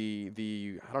through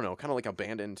the I don't know, kind of like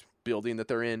abandoned building that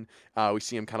they're in. We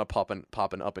see him kind of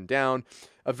popping up and down.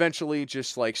 Eventually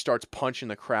just like starts punching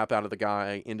the crap out of the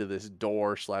guy into this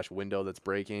door/window that's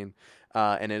breaking.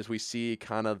 And as we see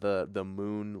kind of the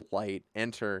moonlight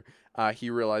enter, he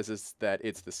realizes that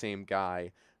it's the same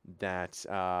guy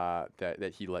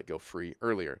that he let go free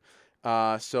earlier.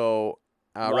 So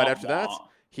right after that,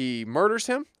 he murders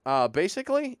him,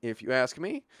 basically, if you ask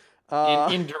me.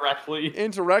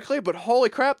 Indirectly, but holy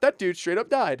crap, that dude straight up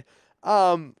died.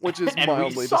 Which is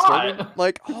mildly disturbing.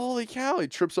 Like, holy cow, he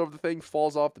trips over the thing,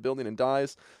 falls off the building, and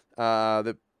dies.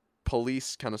 The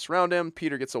police kind of surround him.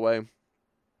 Peter gets away,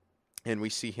 and we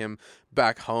see him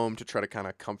back home to try to kind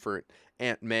of comfort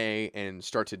Aunt May and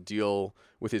start to deal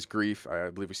with his grief.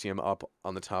 I believe we see him up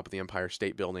on the top of the Empire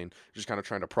State Building, just kind of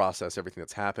trying to process everything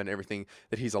that's happened, everything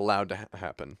that he's allowed to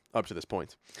happen up to this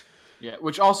point. Yeah,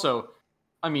 which also,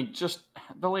 I mean, just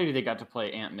the lady that got to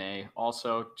play Aunt May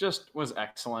also just was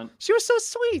excellent. She was so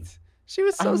sweet. She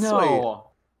was so sweet.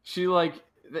 She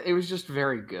it was just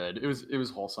very good. It was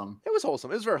wholesome. It was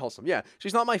wholesome. It was very wholesome. Yeah.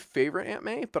 She's not my favorite Aunt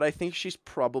May, but I think she's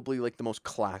probably like the most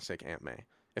classic Aunt May,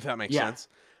 if that makes sense.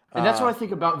 And that's what I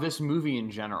think about this movie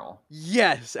in general.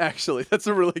 Yes, actually. That's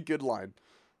a really good line.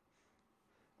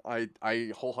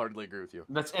 I wholeheartedly agree with you.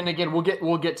 And again,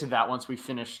 we'll get to that once we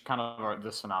finish kind of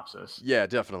the synopsis. Yeah,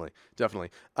 definitely.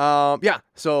 Yeah.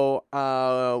 So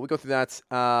we go through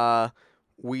that.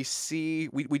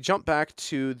 We jump back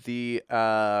to the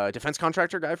defense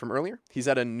contractor guy from earlier. He's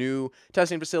at a new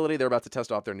testing facility. They're about to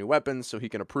test off their new weapons so he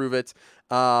can approve it.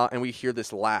 And we hear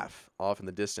this laugh off in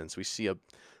the distance. We see a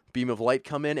beam of light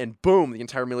come in, and boom, the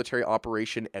entire military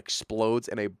operation explodes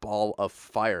in a ball of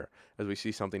fire as we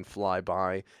see something fly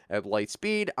by at light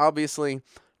speed. Obviously,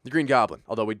 the Green Goblin,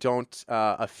 although we don't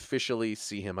officially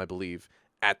see him, I believe,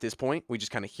 at this point. We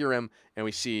just kind of hear him, and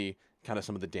we see kind of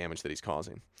some of the damage that he's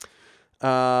causing.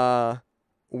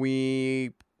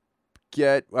 We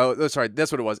get... Oh, sorry,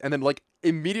 that's what it was. And then, like,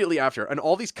 immediately after, and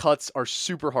all these cuts are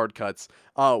super hard cuts,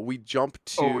 we jump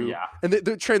to... Oh, yeah. And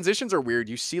the transitions are weird.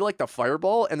 You see, like, the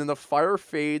fireball, and then the fire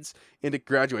fades into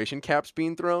graduation caps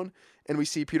being thrown, and we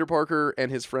see Peter Parker and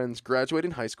his friends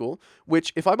graduating high school,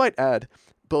 which, if I might add,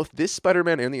 both this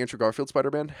Spider-Man and the Andrew Garfield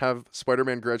Spider-Man have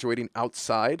Spider-Man graduating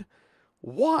outside.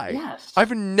 Why? Yes.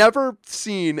 I've never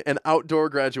seen an outdoor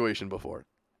graduation before.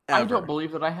 Ever. I don't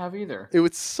believe that I have either. It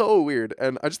was so weird,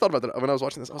 and I just thought about that when I was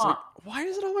watching this. I was like, why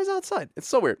is it always outside? It's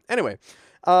so weird. Anyway,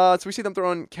 so we see them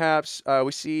throwing caps.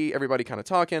 We see everybody kind of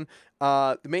talking.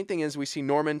 The main thing is we see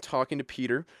Norman talking to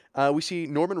Peter. We see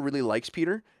Norman really likes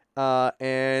Peter,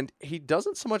 and he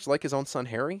doesn't so much like his own son,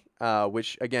 Harry,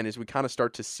 which, again, is we kind of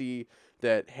start to see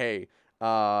that, hey,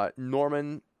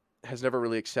 Norman has never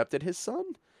really accepted his son,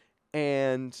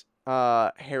 and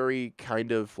Harry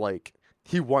kind of, like,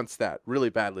 he wants that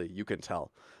really badly, you can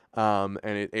tell. And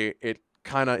it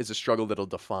kind of is a struggle that'll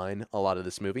define a lot of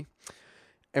this movie.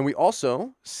 And we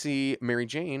also see Mary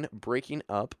Jane breaking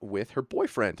up with her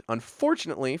boyfriend.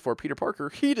 Unfortunately for Peter Parker,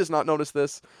 he does not notice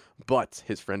this, but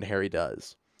his friend Harry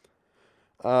does.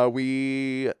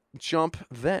 We jump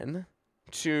then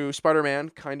to Spider-Man,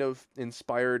 kind of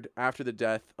inspired after the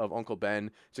death of Uncle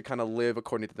Ben to kind of live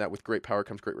according to that with great power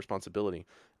comes great responsibility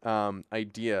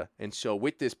idea. And so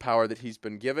with this power that he's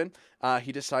been given,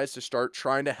 he decides to start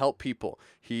trying to help people.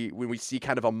 When we see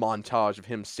kind of a montage of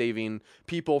him saving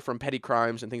people from petty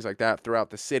crimes and things like that throughout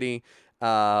the city.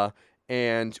 And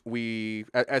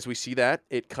as we see that,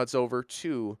 it cuts over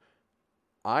to,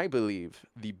 I believe,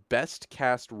 the best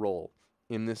cast role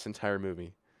in this entire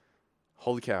movie.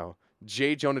 Holy cow.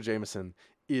 J. Jonah Jameson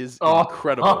is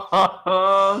incredible.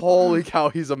 Holy cow,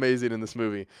 he's amazing in this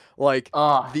movie. Like,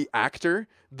 the actor,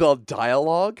 the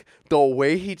dialogue, the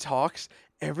way he talks,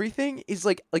 everything is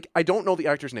like I don't know the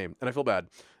actor's name, and I feel bad.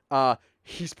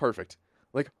 He's perfect.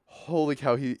 Like, holy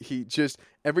cow, he just,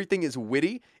 everything is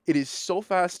witty. It is so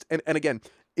fast, and again,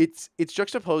 it's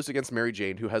juxtaposed against Mary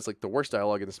Jane, who has, like, the worst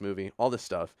dialogue in this movie, all this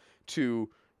stuff, to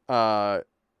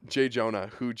J. Jonah,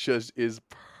 who just is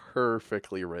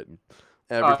perfectly written.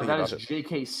 Everything that about is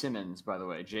J.K. Simmons, by the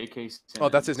way. J.K. Simmons. Oh,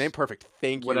 that's his name? Perfect.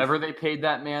 Thank you. Whatever they paid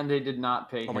that man, they did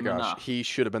not pay him enough. Oh my gosh, he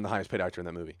should have been the highest paid actor in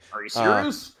that movie. Are you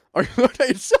serious?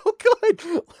 It's so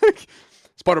good. Like,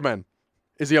 Spider-Man,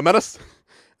 is he a menace?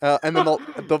 And then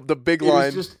the big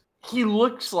line. He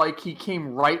looks like he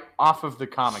came right off of the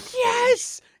comics.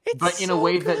 Yes! But in a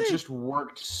way that just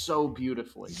worked so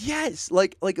beautifully. Yes!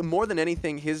 Like more than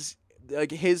anything, his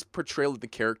portrayal of the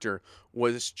character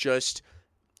was just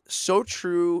so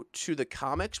true to the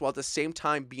comics while at the same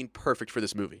time being perfect for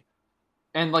this movie.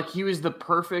 And like he was the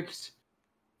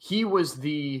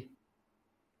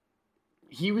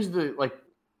like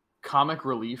comic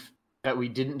relief that we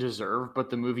didn't deserve, but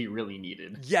the movie really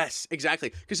needed. Yes, exactly.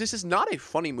 Because this is not a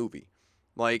funny movie.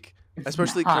 Like,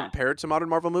 especially compared to modern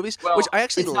Marvel movies, which I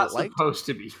actually it's not supposed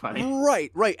to be funny.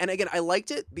 Right. And again, I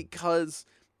liked it because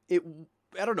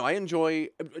I don't know, I enjoy,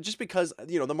 just because,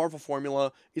 the Marvel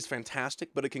formula is fantastic,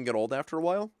 but it can get old after a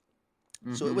while.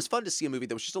 Mm-hmm. So it was fun to see a movie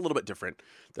that was just a little bit different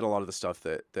than a lot of the stuff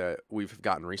that we've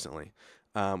gotten recently.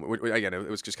 Again, it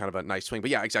was just kind of a nice swing. But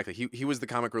yeah, exactly. He was the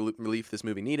comic relief this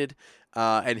movie needed.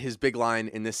 And his big line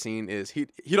in this scene is, he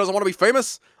doesn't want to be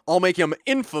famous, I'll make him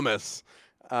infamous.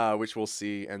 Which we'll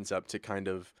see ends up to kind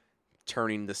of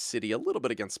turning the city a little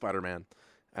bit against Spider-Man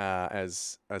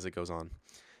as it goes on.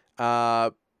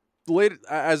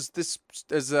 As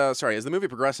the movie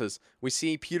progresses, we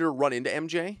see Peter run into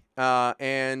MJ,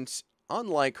 and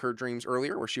unlike her dreams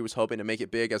earlier, where she was hoping to make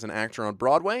it big as an actor on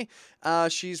Broadway,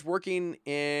 she's working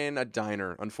in a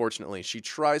diner. Unfortunately, she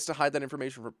tries to hide that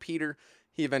information from Peter.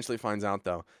 He eventually finds out,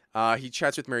 though. He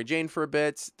chats with Mary Jane for a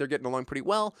bit. They're getting along pretty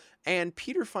well, and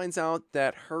Peter finds out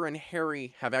that her and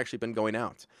Harry have actually been going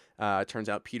out. It turns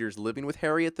out Peter's living with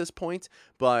Harry at this point,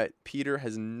 but Harry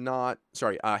has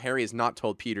not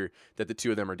told Peter that the two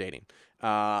of them are dating.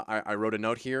 I wrote a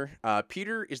note here.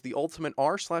 Peter is the ultimate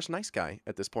R/nice guy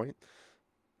at this point.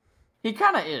 He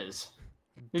kind of is.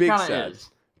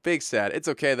 Big sad. It's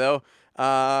okay, though.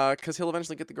 Because he'll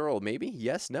eventually get the girl. Maybe?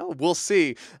 Yes? No? We'll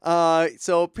see.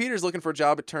 So Peter's looking for a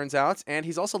job, it turns out, and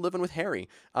he's also living with Harry.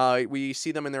 We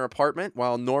see them in their apartment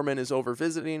while Norman is over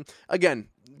visiting. Again,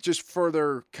 just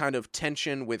further kind of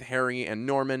tension with Harry and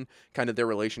Norman, kind of their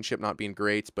relationship not being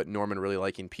great, but Norman really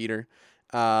liking Peter.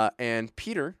 And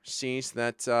Peter sees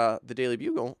that the Daily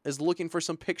Bugle is looking for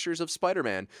some pictures of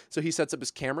Spider-Man. So he sets up his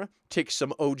camera, takes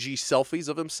some OG selfies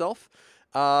of himself,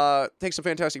 takes some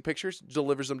fantastic pictures,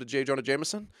 delivers them to J. Jonah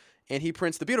Jameson, and he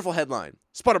prints the beautiful headline,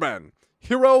 Spider-Man,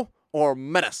 hero or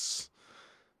menace?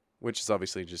 Which is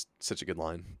obviously just such a good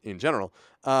line in general.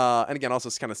 And again, also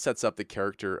kind of sets up the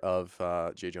character of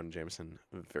J. Jonah Jameson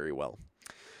very well.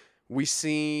 We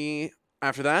see,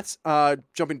 after that,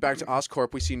 jumping back to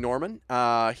Oscorp, we see Norman.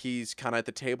 He's kind of at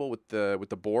the table with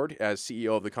the board as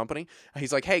CEO of the company.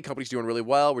 He's like, hey, company's doing really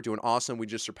well. We're doing awesome. We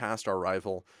just surpassed our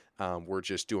rival. We're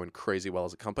just doing crazy well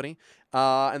as a company.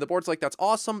 And the board's like, that's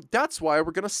awesome. That's why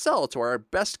we're going to sell to our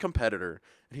best competitor.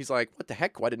 And he's like, what the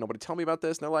heck? Why didn't nobody tell me about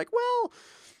this? And they're like, well,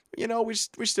 we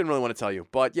just didn't really want to tell you.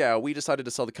 But yeah, we decided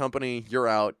to sell the company. You're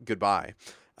out. Goodbye.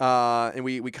 And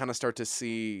we kind of start to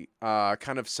see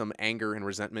kind of some anger and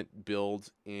resentment build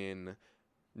in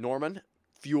Norman,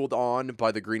 fueled on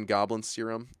by the Green Goblin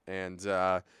serum. And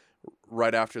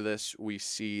right after this, we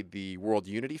see the World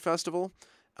Unity Festival,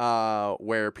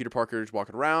 where Peter Parker's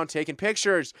walking around, taking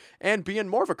pictures, and being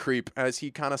more of a creep as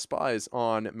he kind of spies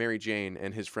on Mary Jane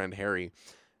and his friend Harry.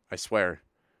 I swear,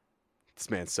 this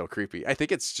man's so creepy. I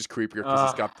think it's just creepier because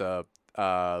he's got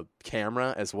the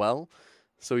camera as well.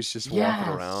 So he's just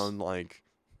walking around like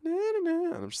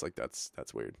And I'm just like, that's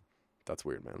weird. That's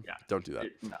weird, man. Yeah. Don't do that.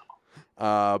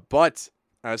 No. But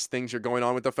as things are going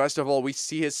on with the festival, we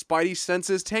see his spidey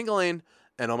senses tingling,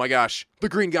 and oh my gosh, the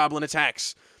Green Goblin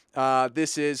attacks.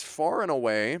 This is far and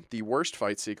away the worst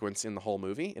fight sequence in the whole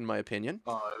movie, in my opinion.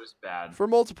 Oh, it was bad. For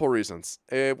multiple reasons.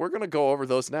 We're going to go over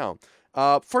those now.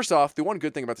 First off, the one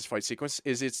good thing about this fight sequence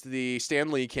is it's the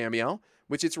Stan Lee cameo,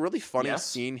 which it's really funny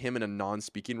seeing him in a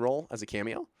non-speaking role as a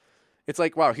cameo. It's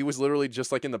like, wow, he was literally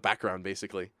just like in the background,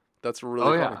 basically. That's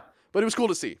really funny. Yeah. But it was cool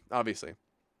to see, obviously.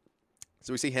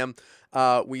 So we see him.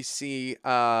 We see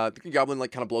the Green Goblin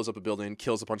like kind of blows up a building,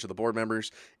 kills a bunch of the board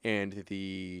members, and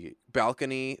the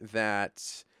balcony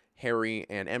that Harry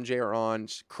and MJ are on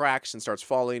cracks and starts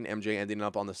falling. MJ ending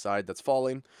up on the side that's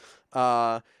falling.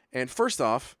 And first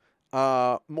off,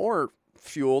 more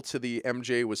fuel to the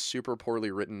MJ was super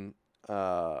poorly written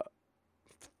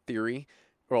theory,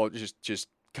 or just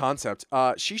concept.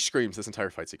 She screams this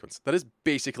entire fight sequence. That is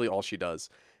basically all she does.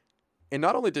 And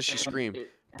not only does she scream,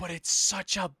 but it's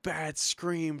such a bad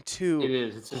scream too. It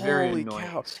is. It's a very annoying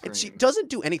scream. And she doesn't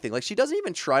do anything. Like, she doesn't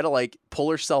even try to like pull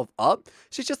herself up.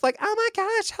 She's just like, oh my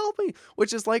gosh, help me.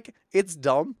 Which is like, it's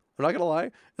dumb. I'm not gonna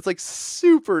lie. It's like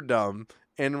super dumb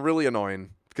and really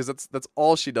annoying because that's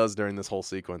all she does during this whole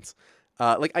sequence.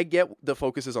 Like, I get the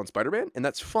focus is on Spider-Man, and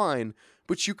that's fine,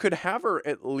 but you could have her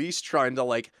at least trying to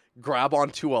like grab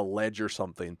onto a ledge or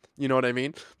something. You know what I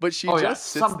mean? But she just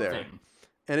sits there.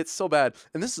 And it's so bad.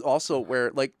 And this is also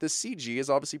where, like, the CG is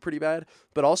obviously pretty bad,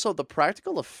 but also the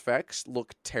practical effects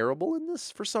look terrible in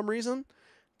this for some reason,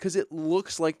 because it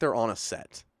looks like they're on a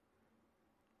set.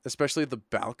 Especially the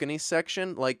balcony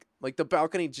section. Like the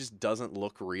balcony just doesn't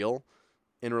look real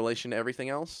in relation to everything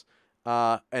else.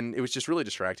 And it was just really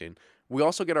distracting. We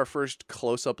also get our first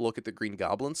close-up look at the Green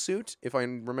Goblin suit, if I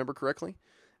remember correctly.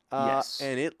 Yes.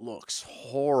 And it looks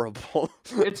horrible.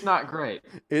 It's not great.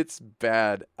 It's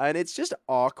bad. And it's just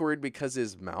awkward because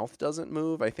his mouth doesn't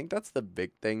move. I think that's the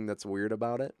big thing that's weird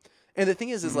about it. And the thing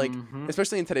is like,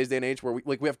 especially in today's day and age where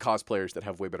we have cosplayers that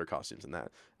have way better costumes than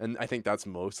that. And I think that's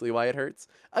mostly why it hurts.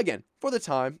 Again, for the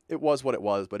time, it was what it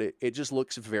was, but it just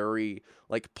looks very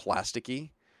like plasticky.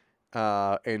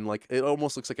 And like, it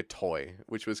almost looks like a toy,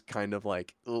 which was kind of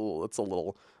like, oh, it's a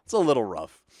little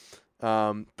rough.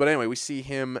 But anyway, we see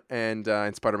him and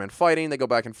Spider-Man fighting. They go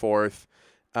back and forth.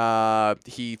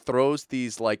 He throws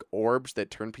these like orbs that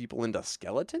turn people into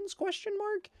skeletons? ?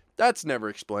 That's never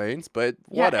explained, but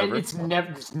whatever. And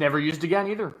it's never used again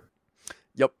either.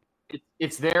 Yep.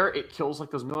 It's there. It kills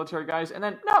like those military guys, and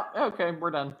then no, okay,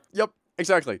 we're done. Yep,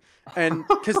 exactly. And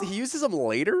because he uses them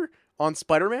later on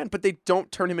Spider-Man, but they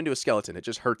don't turn him into a skeleton. It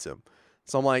just hurts him.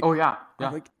 So I'm like, oh yeah.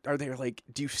 I'm like, are they like,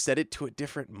 do you set it to a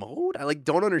different mode? I like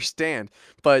don't understand.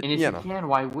 But and if you can,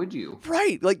 why would you?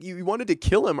 Right, like you wanted to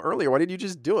kill him earlier. Why didn't you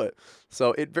just do it?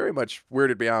 So it very much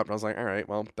weirded me out. And I was like, all right,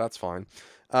 well, that's fine.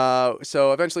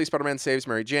 So eventually, Spider-Man saves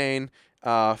Mary Jane,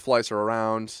 flies her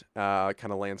around,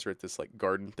 kind of lands her at this like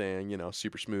garden thing. You know,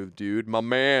 super smooth dude, my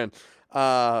man.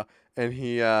 And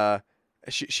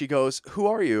she goes, "Who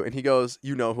are you?" And he goes,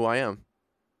 "You know who I am.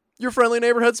 Your friendly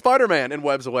neighborhood Spider-Man," and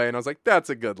webs away. And I was like, that's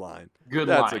a good line.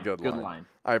 That's a good line.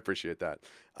 I appreciate that.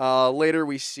 Later,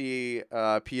 we see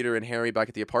Peter and Harry back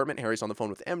at the apartment. Harry's on the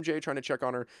phone with MJ trying to check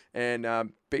on her.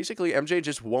 And basically, MJ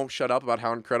just won't shut up about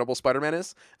how incredible Spider-Man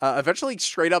is. Eventually,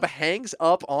 straight up hangs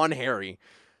up on Harry.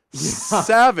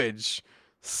 Savage.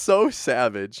 So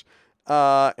savage.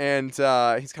 And he's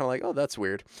kind of like, oh, that's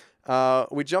weird.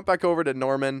 We jump back over to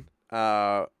Norman.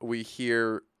 We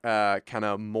hear kind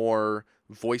of more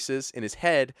voices in his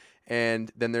head,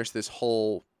 and then there's this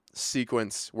whole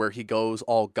sequence where he goes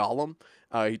all Gollum.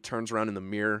 He turns around in the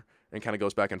mirror and kind of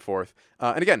goes back and forth.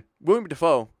 And again, William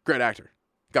Dafoe, great actor,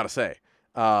 gotta say,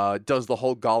 does the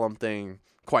whole Gollum thing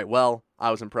quite well.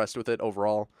 I was impressed with it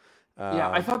overall. Yeah,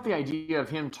 I thought the idea of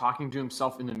him talking to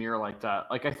himself in the mirror like that,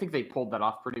 like I think they pulled that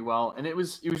off pretty well, and it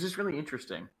was just really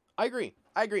interesting. I agree.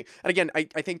 And again, I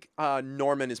think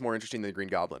Norman is more interesting than the Green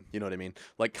Goblin. You know what I mean?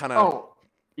 Like kind of. Oh.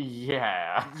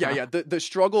 Yeah. Yeah. The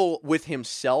struggle with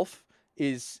himself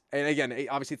is, and again,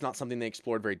 obviously it's not something they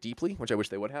explored very deeply, which I wish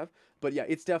they would have. But yeah,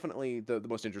 it's definitely the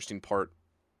most interesting part,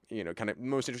 you know, kind of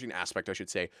most interesting aspect, I should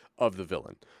say, of the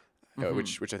villain,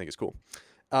 which I think is cool.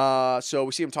 So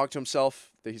we see him talk to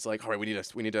himself. He's like, all right, we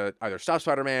need to either stop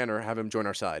Spider-Man or have him join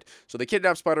our side. So they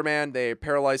kidnap Spider-Man. They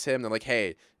paralyze him. They're like,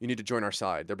 hey, you need to join our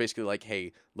side. They're basically like,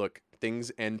 hey, look, things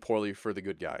end poorly for the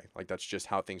good guy. Like, that's just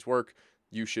how things work.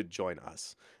 You should join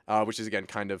us, which is again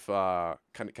kind of a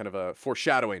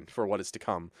foreshadowing for what is to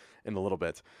come in a little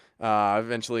bit.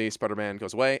 Eventually, Spider-Man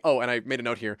goes away. Oh, and I made a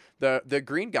note here: the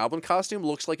Green Goblin costume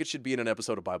looks like it should be in an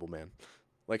episode of Bible Man.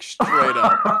 Like straight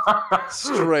up.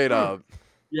 Straight up.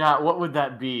 Yeah, what would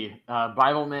that be?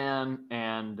 Bible Man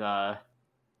and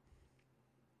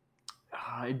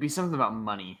it'd be something about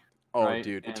money. Oh, right?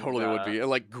 dude, it And, totally would be.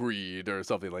 Like greed or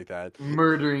something like that.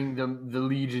 Murdering the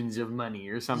legions of money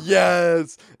or something.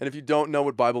 Yes! And if you don't know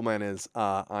what Bible Man is,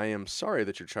 I am sorry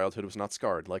that your childhood was not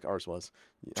scarred like ours was.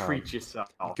 Treat yourself.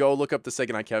 Go look up The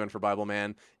Second Night Kevin for Bible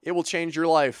Man. It will change your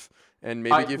life and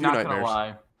maybe give you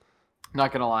nightmares.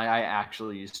 Not gonna lie, I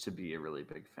actually used to be a really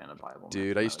big fan of Bible Man.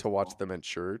 Dude, I used to watch them at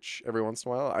church every once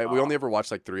in a while. We only ever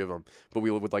watched like 3 of them, but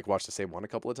we would like watch the same one a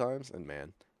couple of times, and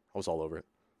man, I was all over it.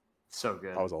 So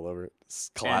good. I was all over it. It's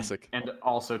classic. And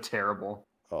also terrible.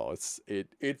 Oh, it's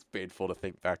painful to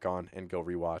think back on and go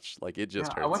rewatch. Like it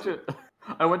just hurts.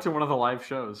 I went to one of the live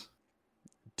shows.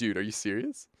 Dude, are you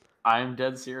serious? I'm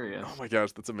dead serious. Oh my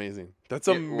gosh, that's amazing. That's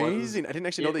amazing. I didn't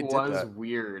actually know they did that. It was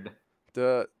weird.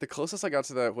 The closest I got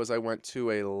to that was I went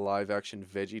to a live action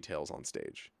VeggieTales on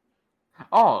stage.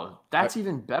 Oh, that's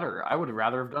even better. I would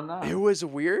rather have done that. It was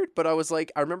weird, but I was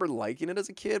like, I remember liking it as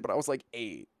a kid, but I was like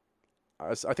 8.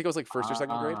 I think I was like 1st or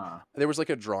 2nd grade. There was like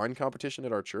a drawing competition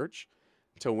at our church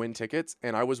to win tickets,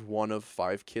 and I was one of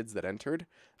 5 kids that entered,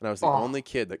 and I was the only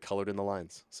kid that colored in the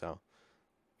lines. So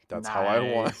that's how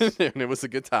I won, and it was a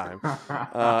good time.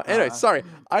 Anyway, sorry,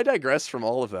 I digress from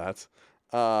all of that.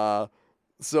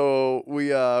 So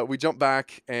we jump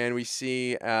back and we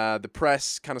see the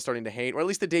press kind of starting to hate, or at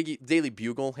least the Daily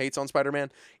Bugle hates on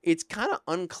Spider-Man. It's kind of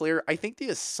unclear. I think the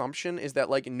assumption is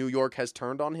that like New York has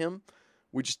turned on him.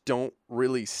 We just don't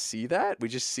really see that. We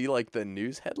just see like the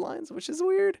news headlines, which is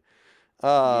weird.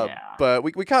 But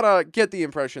we kind of get the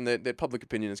impression that public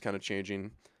opinion is kind of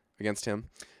changing against him.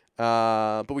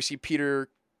 But we see Peter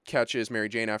catches Mary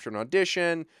Jane after an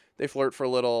audition. They flirt for a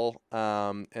little,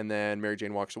 and then Mary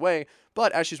Jane walks away.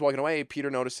 But as she's walking away, Peter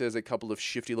notices a couple of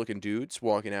shifty-looking dudes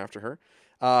walking after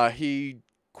her. He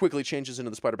quickly changes into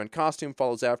the Spider-Man costume,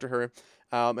 follows after her,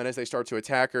 and as they start to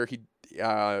attack her,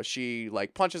 she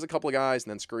like punches a couple of guys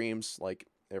and then screams like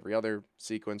every other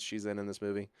sequence she's in this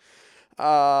movie.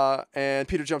 And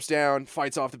Peter jumps down,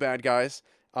 fights off the bad guys,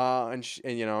 and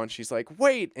she's like,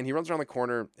 "Wait!" And he runs around the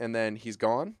corner, and then he's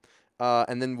gone.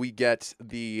 And then we get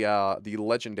the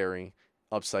legendary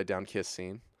upside down kiss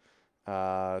scene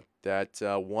that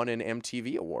won an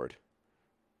MTV award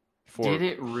for Did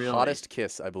it really? Hottest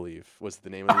Kiss, I believe, was the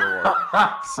name of the award.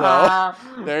 So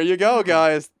there you go,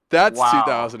 guys. That's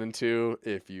 2002.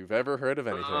 If you've ever heard of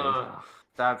anything,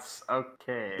 that's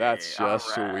okay. That's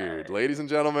just weird, ladies and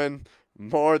gentlemen.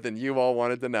 More than you all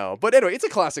wanted to know. But anyway, it's a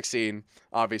classic scene.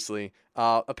 Obviously,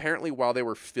 apparently, while they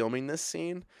were filming this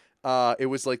scene, it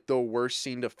was like the worst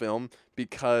scene to film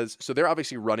because they're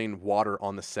obviously running water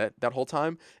on the set that whole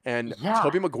time, and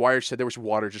Tobey Maguire said there was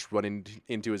water just running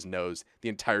into his nose the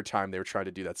entire time they were trying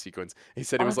to do that sequence. He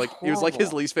said it was like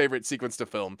his least favorite sequence to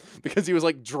film because he was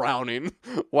like drowning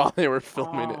while they were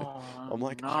filming it. I'm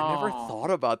like, I never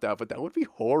thought about that, but that would be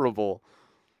horrible.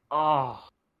 Oh.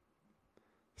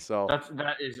 So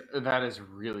that is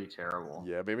really terrible.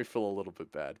 Yeah, made me feel a little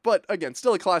bit bad. But again,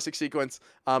 still a classic sequence.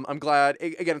 I'm glad.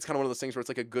 Again, it's kind of one of those things where it's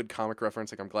like a good comic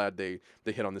reference. Like I'm glad they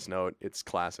hit on this note. It's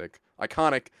classic,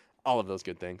 iconic, all of those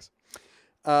good things.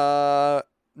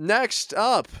 Next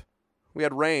up, we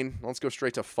had rain. Let's go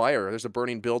straight to fire. There's a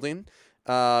burning building.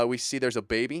 We see there's a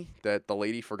baby that the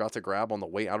lady forgot to grab on the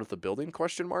way out of the building? ?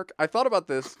 I thought about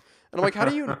this, and I'm like,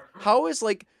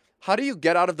 how do you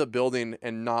get out of the building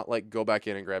and not like go back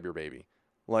in and grab your baby?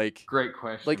 Like, great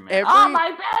question. Like man.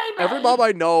 my baby! Every mom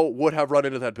I know would have run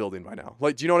into that building by now.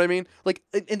 Like, do you know what I mean? Like,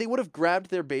 and they would have grabbed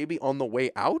their baby on the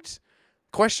way out? ?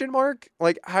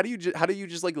 Like, how do you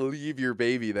just like leave your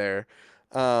baby there?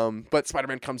 But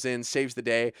Spider-Man comes in, saves the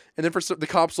day, and then the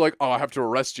cops are like, "Oh, I have to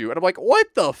arrest you," and I'm like,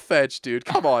 "What the fetch, dude?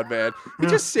 Come on, man! He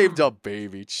just saved a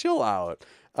baby. Chill out."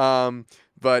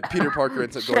 But Peter Parker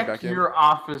ends up going back in. Check your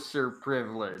officer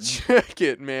privilege. Check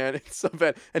it, man. It's so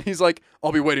bad. And he's like,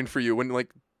 "I'll be waiting for you." When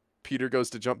like Peter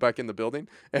goes to jump back in the building,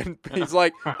 and he's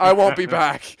like, "I won't be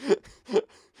back."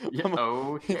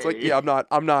 Okay. He's like, "Yeah,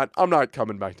 I'm not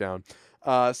coming back down."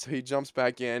 So he jumps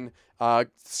back in,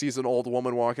 sees an old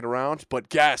woman walking around, but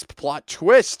gasp, plot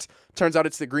twist! Turns out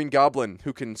it's the Green Goblin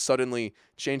who can suddenly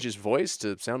change his voice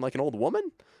to sound like an old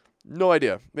woman. No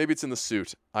idea. Maybe it's in the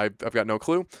suit. I've got no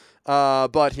clue.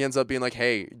 But he ends up being like,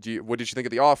 "Hey, what did you think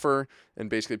of the offer?" And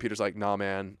basically Peter's like, "Nah,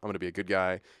 man, I'm going to be a good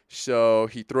guy." So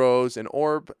he throws an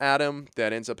orb at him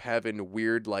that ends up having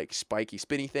weird, like, spiky,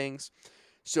 spinny things.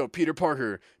 So Peter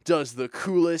Parker does the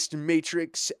coolest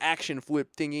Matrix action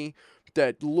flip thingy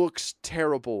that looks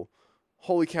terrible.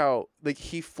 Holy cow. Like,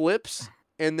 he flips,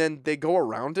 and then they go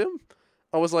around him.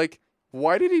 I was like,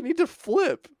 why did he need to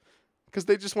flip? because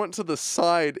they just went to the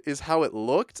side is how it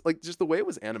looked. Like, just the way it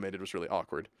was animated was really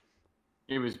awkward.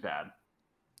 It was bad.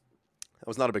 I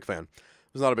was not a big fan.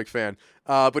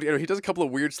 But he does a couple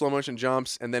of weird slow motion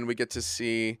jumps, and then we get to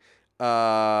see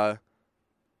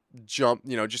jump,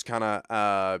 just kind of,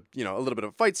 a little bit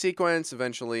of a fight sequence.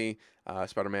 Eventually,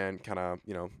 Spider-Man kind of,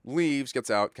 leaves,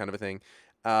 gets out, kind of a thing.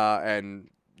 And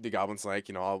the Goblin's like,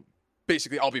 I'll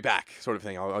be back, sort of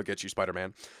thing. I'll get you,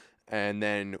 Spider-Man. And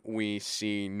then we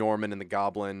see Norman and the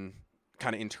Goblin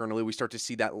kind of internally. We start to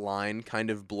see that line kind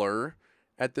of blur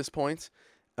at this point.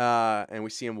 And we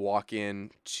see him walk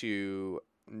in to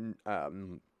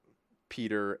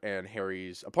Peter and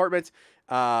Harry's apartment.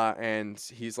 And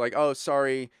he's like, oh,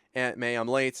 sorry, Aunt May, I'm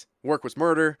late. Work was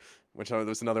murder. Which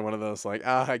was another one of those, like,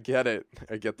 I get it.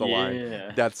 I get the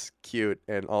line. That's cute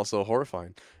and also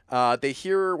horrifying. They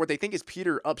hear what they think is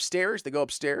Peter upstairs. They go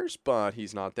upstairs, but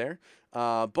he's not there.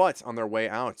 But on their way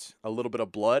out, a little bit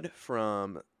of blood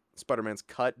from Spider-Man's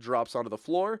cut drops onto the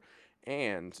floor,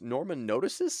 and Norman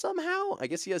notices somehow. I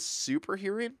guess he has super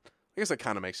hearing. I guess that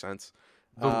kind of makes sense.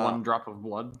 The one drop of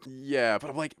blood? Yeah, but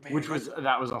I'm like, man.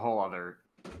 That was a whole other...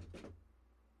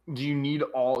 Do you need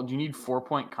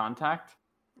 4-point contact?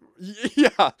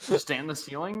 Yeah. To stand the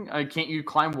ceiling? Can't you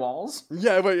climb walls?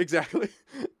 Yeah, but exactly.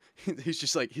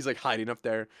 He's like hiding up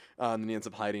there, and he ends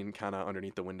up hiding kind of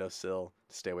underneath the windowsill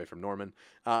to stay away from Norman.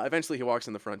 Eventually, he walks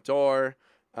in the front door.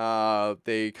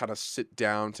 They kind of sit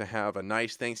down to have a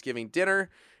nice Thanksgiving dinner,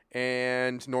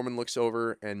 and Norman looks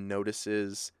over and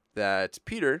notices that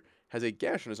Peter has a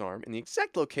gash on his arm in the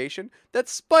exact location that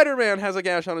Spider-Man has a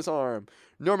gash on his arm.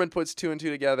 Norman puts 2 and 2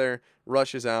 together,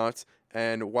 rushes out,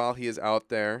 and while he is out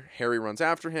there, Harry runs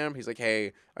after him. He's like, hey,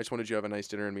 I just wanted you to have a nice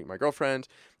dinner and meet my girlfriend.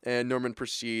 And Norman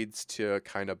proceeds to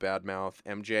kind of badmouth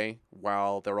MJ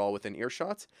while they're all within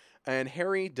earshot. And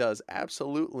Harry does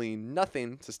absolutely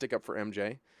nothing to stick up for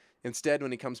MJ. Instead,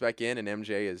 when he comes back in and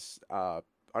MJ is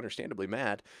understandably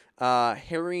mad,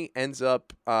 Harry ends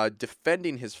up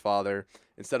defending his father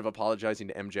instead of apologizing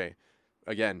to MJ.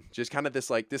 Again, just kind of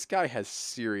this, like, this guy has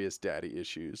serious daddy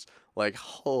issues. Like,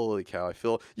 holy cow,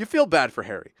 you feel bad for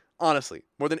Harry. Honestly,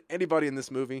 more than anybody in this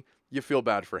movie, you feel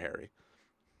bad for Harry.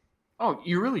 Oh,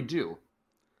 you really do.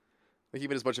 Like,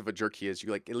 even as much of a jerk he is,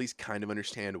 you, like, at least kind of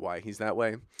understand why he's that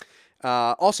way.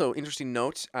 Also, interesting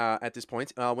note at this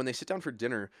point, when they sit down for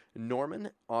dinner,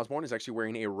 Norman Osborn is actually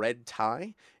wearing a red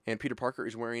tie, and Peter Parker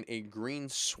is wearing a green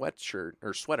sweater,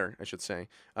 I should say,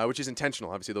 which is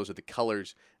intentional. Obviously, those are the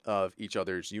colors of each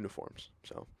other's uniforms.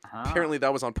 So apparently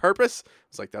that was on purpose.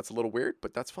 It's like, that's a little weird,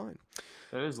 but that's fine.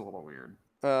 That is a little weird.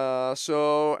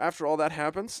 So after all that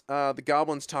happens, the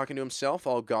Goblin's talking to himself,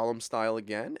 all Gollum style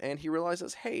again, and he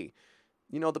realizes, hey,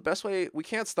 the best way, we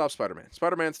can't stop Spider-Man.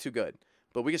 Spider-Man's too good.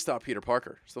 But we can stop Peter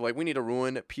Parker. So, like, we need to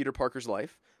ruin Peter Parker's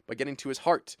life by getting to his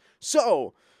heart.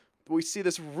 So, we see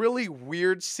this really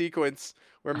weird sequence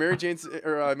where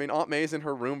Aunt May's in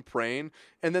her room praying,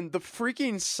 and then the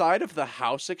freaking side of the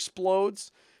house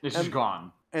explodes. She's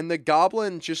gone. And the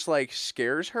Goblin just, like,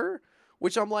 scares her,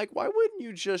 which I'm like, why wouldn't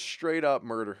you just straight up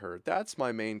murder her? That's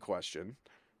my main question.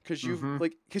 Because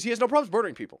he has no problems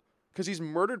murdering people. Because he's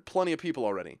murdered plenty of people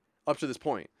already up to this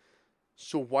point.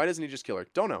 So, why doesn't he just kill her?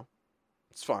 Don't know.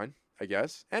 It's fine, I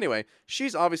guess. Anyway,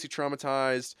 she's obviously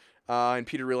traumatized, and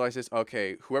Peter realizes,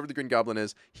 okay, whoever the Green Goblin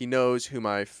is, he knows who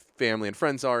my family and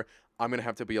friends are. I'm going to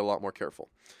have to be a lot more careful.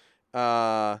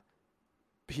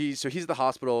 He's at the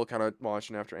hospital kind of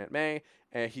watching after Aunt May,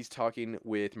 and he's talking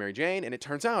with Mary Jane, and it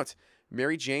turns out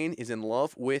Mary Jane is in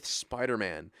love with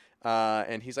Spider-Man.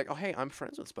 And he's like, oh, hey, I'm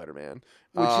friends with Spider-Man.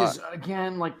 Which is,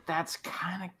 again, like, that's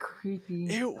kind of creepy.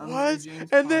 It was.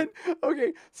 And then,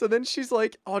 okay, so then she's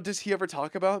like, oh, does he ever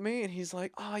talk about me? And he's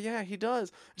like, oh, yeah, he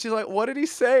does. She's like, what did he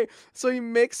say? So he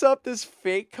makes up this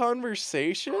fake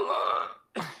conversation.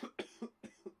 I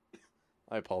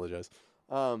apologize.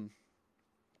 Yeah,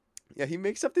 he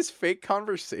makes up this fake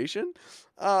conversation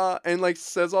and, like,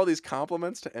 says all these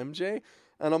compliments to MJ.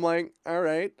 And I'm like, all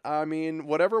right, I mean,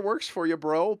 whatever works for you,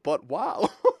 bro, but wow.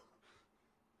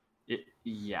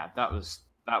 That was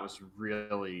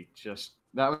really just,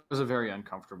 that was a very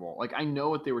uncomfortable. Like, I know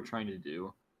what they were trying to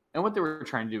do, and what they were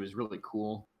trying to do is really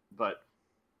cool, but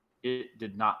it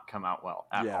did not come out well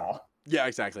at all. Yeah,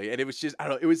 exactly. And it was just, I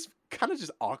don't know, it was kind of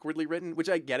just awkwardly written, which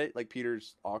I get it, like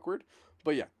Peter's awkward,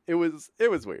 but yeah, it was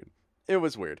weird. It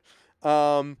was weird.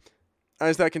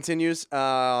 As that continues,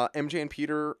 MJ and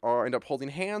Peter end up holding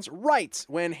hands right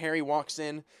when Harry walks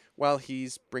in while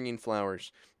he's bringing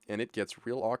flowers. And it gets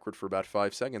real awkward for about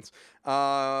 5 seconds.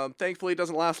 Thankfully, it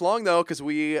doesn't last long, though, because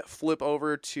we flip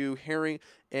over to Harry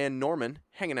and Norman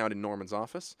hanging out in Norman's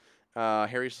office.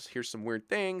 Harry hears some weird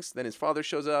things. Then his father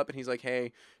shows up, and he's like,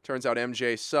 "Hey, turns out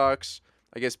MJ sucks.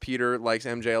 I guess Peter likes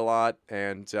MJ a lot,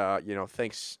 and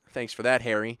thanks for that,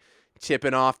 Harry.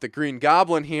 Tipping off the Green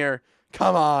Goblin here.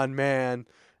 Come on, man.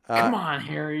 Come on,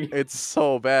 Harry. It's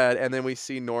so bad." And then we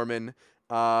see Norman.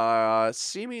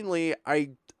 Seemingly, I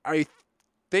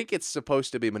think it's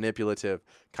supposed to be manipulative,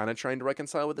 kind of trying to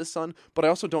reconcile with his son, but I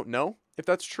also don't know if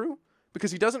that's true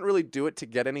because he doesn't really do it to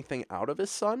get anything out of his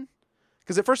son.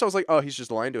 Because at first I was like, oh, he's just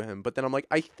lying to him. But then I'm like,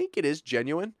 I think it is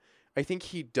genuine. I think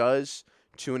he does,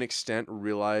 to an extent,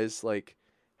 realize like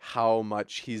how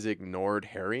much he's ignored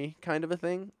Harry, kind of a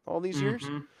thing, all these years.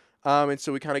 And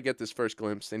so we kind of get this first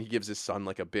glimpse, and he gives his son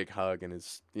like a big hug, and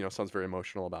his son's very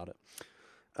emotional about it.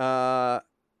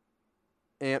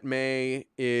 Aunt May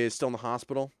is still in the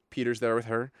hospital. Peter's there with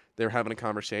her. They're having a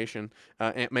conversation.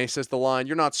 Aunt May says the line,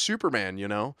 "You're not Superman,"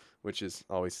 which is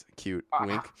always a cute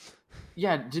wink.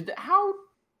 Yeah,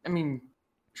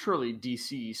 surely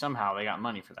DC, somehow they got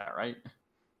money for that, right?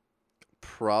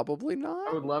 Probably not.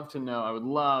 I would love to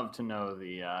know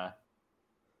the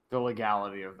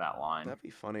legality of that line. That'd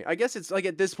be funny. I guess it's like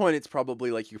at this point, it's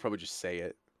probably like you could probably just say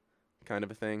it, kind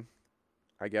of a thing.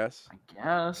 I guess.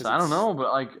 I don't know,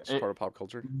 but like it's part of pop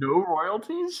culture. No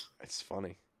royalties? It's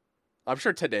funny. I'm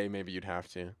sure today maybe you'd have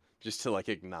to just to like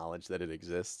acknowledge that it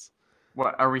exists.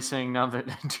 What are we saying now that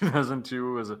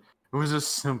 2002 was a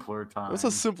simpler time? It was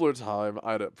a simpler time.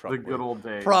 Probably the good old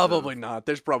days. Probably not.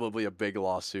 There's probably a big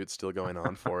lawsuit still going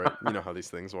on for it. You know how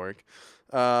these things work.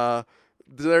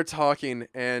 They're talking,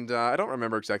 and I don't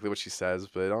remember exactly what she says,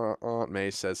 but Aunt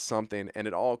May says something, and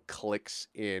it all clicks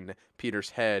in Peter's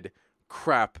head.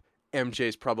 Crap,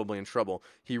 MJ's probably in trouble.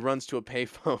 He runs to a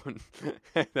payphone.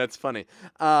 That's funny.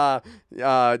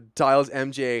 Dials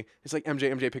MJ. It's like,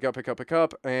 MJ, pick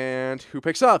up. And who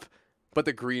picks up? But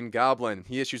the Green Goblin.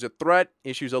 He issues a threat,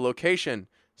 issues a location.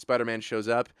 Spider-Man shows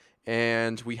up,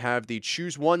 and we have the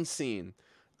choose one scene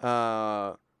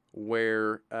where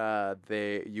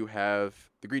you have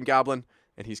the Green Goblin,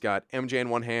 and he's got MJ in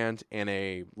one hand and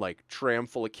a like tram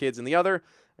full of kids in the other,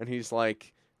 and he's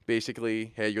like,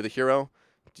 basically, hey, you're the hero.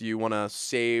 Do you want to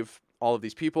save all of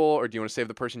these people, or do you want to save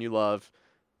the person you love?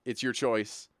 It's your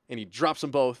choice. And he drops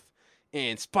them both.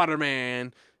 And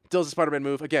Spider-Man does the Spider-Man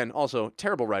move. Again, also,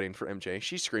 terrible writing for MJ.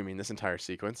 She's screaming this entire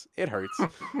sequence. It hurts.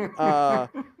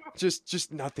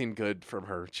 Just nothing good from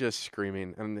her. Just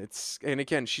screaming. And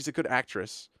again, she's a good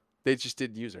actress. They just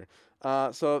didn't use her.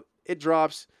 So it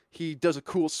drops. He does a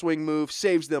cool swing move,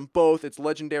 saves them both. It's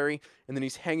legendary. And then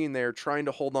he's hanging there trying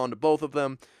to hold on to both of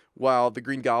them while the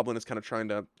Green Goblin is kind of trying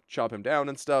to chop him down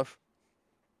and stuff.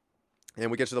 And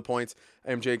we get to the point,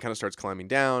 MJ kind of starts climbing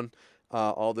down,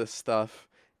 all this stuff.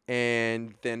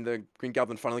 And then the Green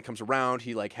Goblin finally comes around.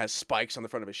 He like has spikes on the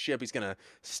front of his ship. He's going to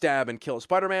stab and kill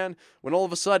Spider-Man. When all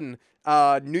of a sudden,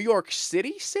 New York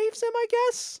City saves him, I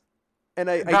guess. And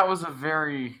that was a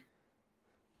very...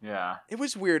 Yeah. It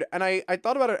was weird. And I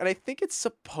thought about it, and I think it's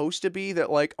supposed to be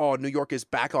that, like, oh, New York is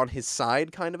back on his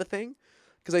side kind of a thing.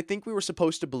 Because I think we were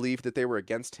supposed to believe that they were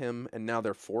against him, and now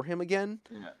they're for him again.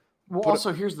 Yeah. Well,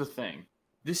 also, here's the thing.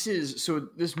 This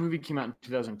movie came out in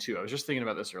 2002. I was just thinking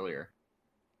about this earlier.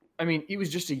 I mean, it was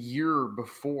just a year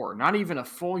before, not even a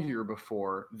full year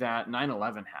before, that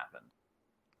 9/11 happened.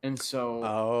 And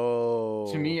so,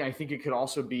 to me, I think it could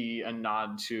also be a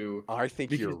nod to... I think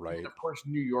you're right. Of course,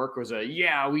 New York was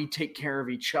we take care of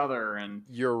each other. And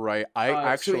you're right.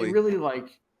 So it really,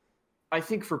 like... I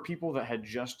think for people that had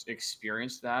just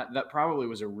experienced that probably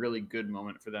was a really good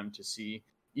moment for them to see.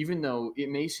 Even though it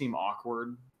may seem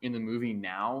awkward in the movie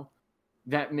now,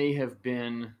 that may have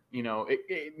been,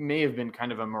 it may have been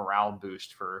kind of a morale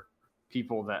boost for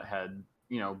people that had,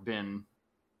 been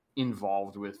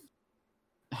involved with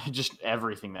just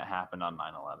everything that happened on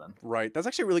 9/11. Right. That's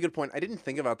actually a really good point. I didn't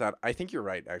think about that. I think you're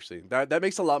right, actually. That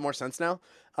makes a lot more sense now.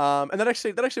 And that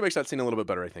actually makes that scene a little bit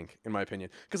better, I think, in my opinion.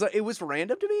 Because it was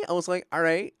random to me. I was like, all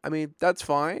right, I mean, that's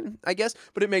fine, I guess.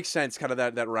 But it makes sense, kind of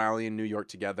that rally in New York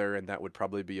together, and that would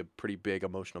probably be a pretty big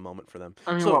emotional moment for them.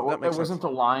 I mean, it wasn't the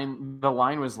line. The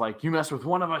line was like, you mess with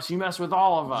one of us, you mess with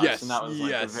all of us. Yes, and that was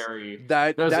like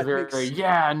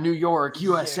New York,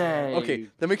 USA. Yeah. Okay,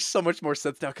 that makes so much more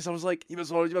sense now, because I was like, you mess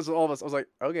with all of us. I was like,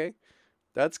 okay,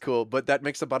 that's cool, but that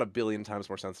makes about 1 billion times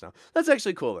more sense now. That's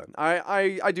actually cool then.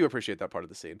 I do appreciate that part of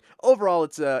the scene. Overall,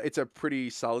 it's a pretty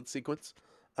solid sequence,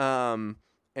 and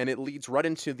it leads right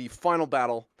into the final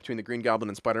battle between the Green Goblin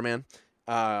and Spider-Man.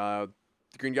 The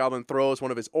Green Goblin throws one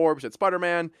of his orbs at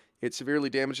Spider-Man. It severely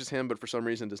damages him, but for some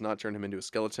reason does not turn him into a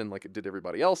skeleton like it did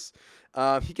everybody else.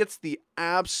 He gets the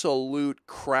absolute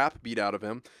crap beat out of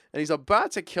him, and he's about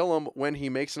to kill him when he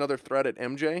makes another threat at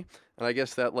MJ. And I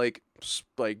guess that like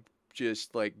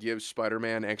just like gives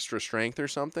Spider-Man extra strength or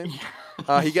something.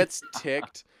 Yeah. He gets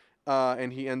ticked,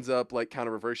 and he ends up like kind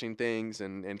of reversing things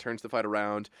and turns the fight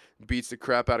around, beats the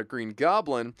crap out of Green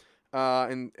Goblin,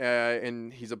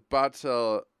 and he's about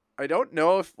to. I don't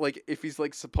know if he's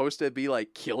like supposed to be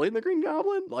like killing the Green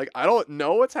Goblin. Like I don't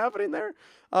know what's happening there.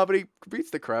 But he beats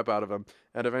the crap out of him,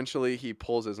 and eventually he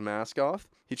pulls his mask off.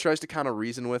 He tries to kind of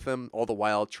reason with him, all the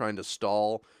while trying to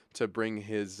stall to bring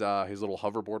his little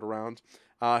hoverboard around.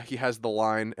 He has the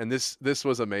line, and this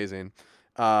was amazing.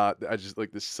 I just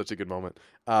like this is such a good moment.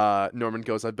 Norman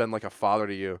goes, "I've been like a father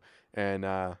to you,"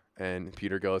 and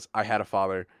Peter goes, "I had a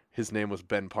father. His name was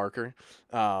Ben Parker,"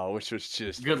 which was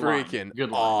just Good line. freaking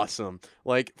Good line. awesome.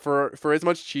 Like for as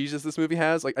much cheese as this movie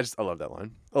has, like I love that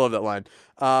line. I love that line.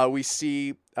 We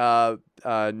see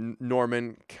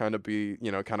Norman kind of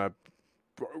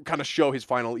show his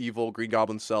final evil Green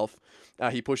Goblin self.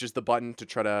 He pushes the button to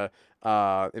try to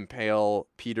impale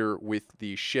Peter with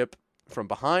the ship from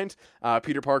behind.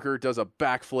 Peter Parker does a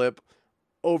backflip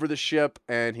over the ship,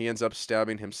 and he ends up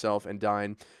stabbing himself and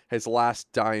dying. His last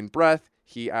dying breath,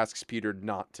 he asks Peter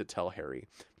not to tell Harry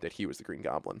that he was the Green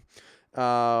Goblin.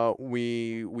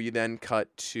 We then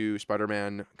cut to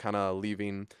Spider-Man kind of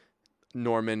leaving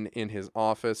Norman in his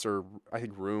office, or I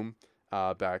think room,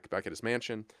 back at his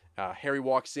mansion. Harry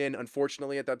walks in,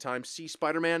 unfortunately, at that time, sees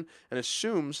Spider-Man, and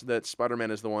assumes that Spider-Man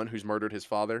is the one who's murdered his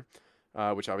father,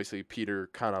 which obviously Peter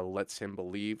kind of lets him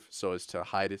believe so as to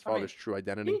hide his father's true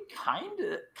identity. He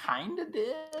kind of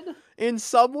did. In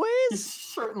some He ways,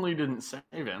 certainly didn't save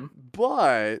him.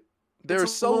 but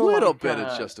there's a little bit of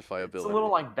justifiability. It's a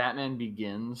little like Batman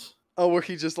Begins. Oh, where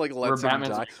he just like lets him Batman's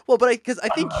die. like, well, but because I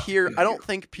 "I'm think about to here, kill I don't you.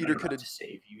 think Peter I'm could about have. to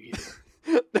save you either.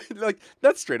 Like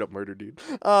that's straight up murder, dude.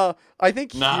 I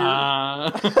think Nah.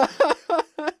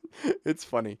 it's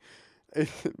funny.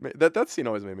 That scene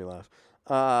always made me laugh.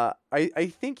 I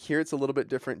think here it's a little bit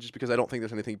different just because I don't think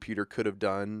there's anything Peter could have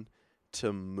done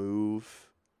to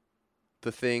move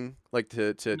the thing, like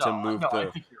to move I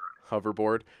the think you're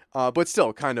hoverboard. But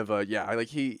still, kind of yeah, like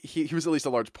he was at least a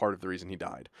large part of the reason he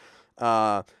died.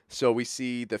 So we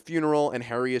see the funeral, and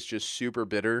Harry is just super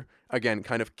bitter again,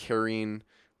 kind of carrying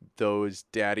those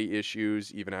daddy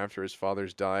issues even after his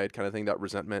father's died, kind of thing, that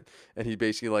resentment, and he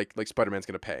basically like Spider-Man's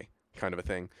gonna pay, kind of a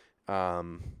thing.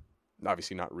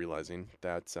 Obviously not realizing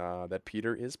that that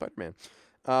Peter is Spider-Man.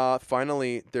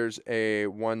 Finally, there's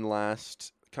one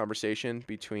last conversation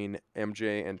between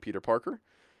MJ and Peter Parker.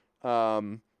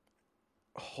 Holy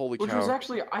Which cow! was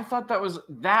actually, I thought that was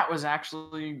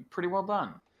actually pretty well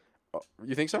done.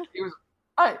 You think so? It was,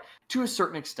 to a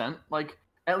certain extent, like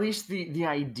at least the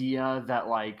idea that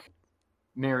like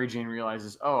Mary Jane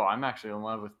realizes, oh, I'm actually in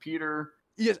love with Peter.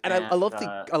 Yes, and I love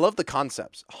I love the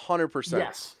concepts,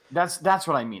 100%. Yes, that's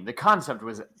what I mean. The concept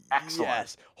was excellent.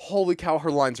 Yes. Holy cow, her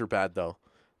lines are bad though.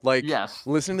 Like, yes,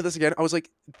 listening to this again, I was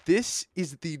like, this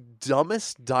is the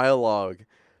dumbest dialogue.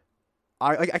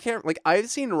 I can't, like,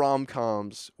 I've seen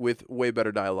rom-coms with way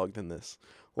better dialogue than this.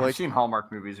 Like, I've seen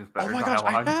Hallmark movies with better oh my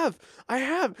dialogue. gosh, I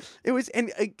have. It was,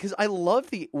 and because I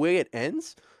love the way it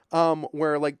ends,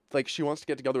 where like she wants to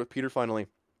get together with Peter finally,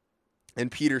 and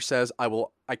Peter says,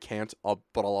 I can't, but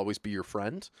I'll always be your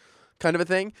friend," kind of a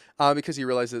thing, because he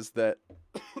realizes that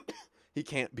he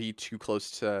can't be too close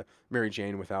to Mary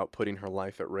Jane without putting her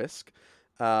life at risk.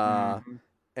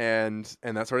 And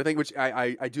that sort of thing, which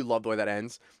I do love the way that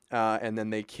ends. And then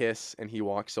they kiss, and he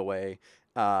walks away.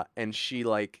 And she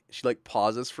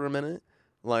pauses for a minute,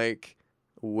 like,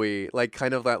 wait, like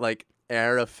kind of that like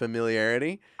air of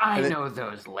familiarity. I know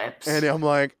those lips. And I'm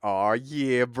like, oh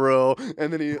yeah, bro.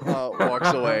 And then he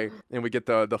walks away, and we get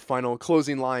the final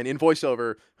closing line in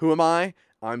voiceover. Who am I?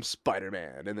 I'm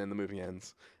Spider-Man. And then the movie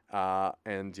ends.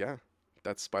 And yeah,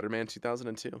 that's Spider-Man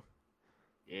 2002.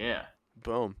 Yeah.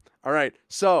 Boom. All right.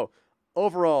 So,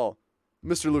 overall,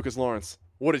 Mr. Lucas Lawrence,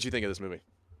 what did you think of this movie?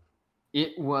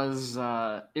 It was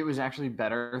actually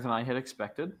better than I had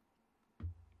expected.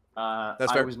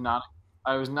 That's fair.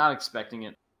 I was not expecting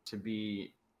it to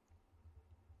be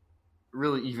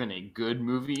really even a good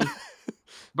movie.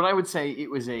 But I would say it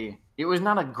was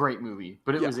not a great movie,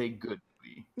 but it was a good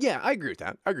movie. Yeah, I agree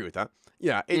with that.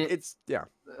 Yeah, it's yeah.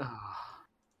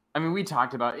 I mean, we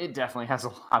talked about it. It definitely has a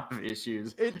lot of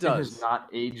issues. It does. It has not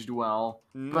aged well.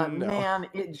 But man,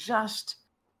 it just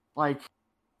like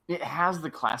it has the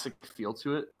classic feel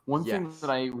to it. One thing that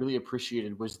I really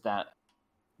appreciated was that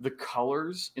the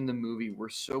colors in the movie were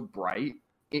so bright.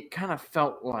 It kind of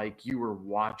felt like you were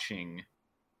watching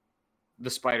the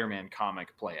Spider-Man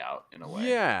comic play out in a way.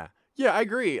 Yeah, I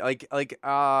agree. Yeah,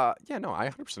 no, I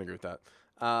 100% agree with that.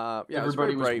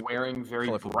 Everybody was bright, wearing very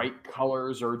colorful. bright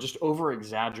colors or just over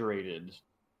exaggerated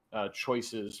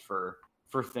choices for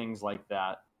things like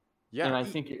that. Yeah, and I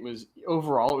think it was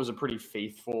overall it was a pretty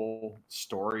faithful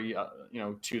story,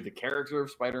 to the character of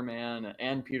Spider-Man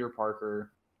and Peter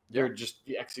Parker. Yeah.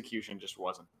 The execution just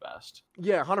wasn't the best.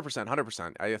 Yeah, 100%,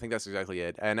 100%. I think that's exactly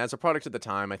it. And as a product at the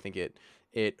time, I think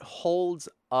it holds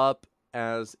up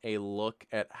as a look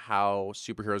at how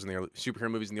superhero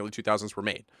movies in the early 2000s were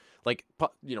made. Like,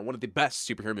 one of the best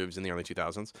superhero movies in the early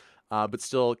 2000s, but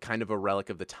still kind of a relic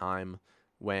of the time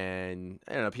when,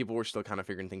 I don't know, people were still kind of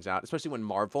figuring things out, especially when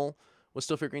Marvel was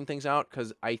still figuring things out,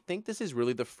 because I think this is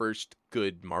really the first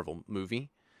good Marvel movie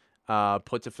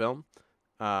put to film.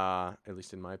 At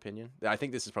least in my opinion. I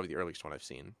think this is probably the earliest one I've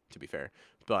seen, to be fair.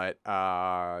 But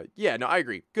yeah, no, I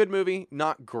agree. Good movie,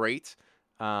 not great.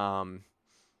 But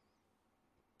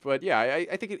yeah,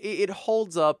 I think it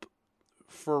holds up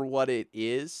for what it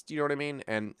is. Do you know what I mean?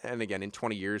 And again, in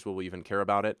 20 years, will we even care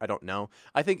about it? I don't know.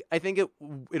 I think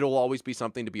it'll always be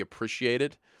something to be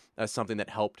appreciated as something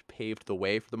that helped paved the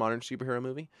way for the modern superhero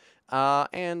movie.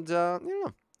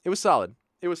 It was solid.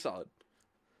 It was solid.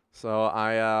 So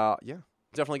yeah.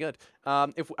 Definitely good.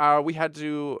 If we had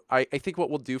to, I think what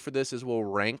we'll do for this is we'll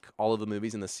rank all of the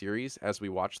movies in the series as we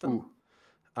watch them. Ooh.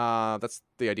 That's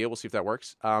the idea. We'll see if that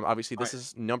works. Obviously, this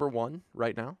is number 1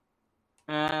 right now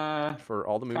for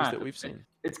all the movies that we've seen.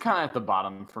 It's kind of at the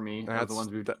bottom for me. Of the ones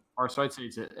so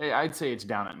I'd say it's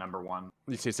down at number 1.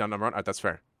 You say it's down number 1? That's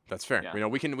fair. That's fair. Yeah.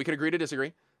 We can agree to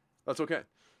disagree. That's okay.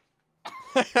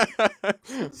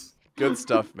 Good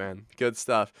stuff, man. Good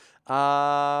stuff.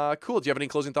 Cool. Do you have any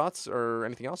closing thoughts or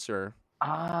anything else, or?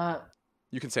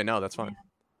 You can say no. That's fine.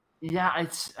 Yeah,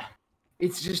 it's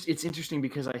interesting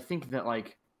because I think that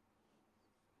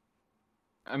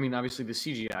obviously the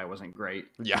CGI wasn't great.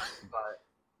 Yeah. But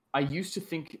I used to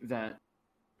think that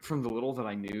from the little that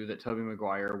I knew that Tobey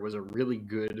Maguire was a really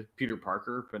good Peter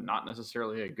Parker, but not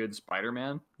necessarily a good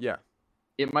Spider-Man. Yeah.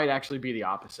 It might actually be the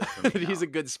opposite for me. He's a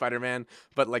good Spider-Man,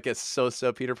 but like a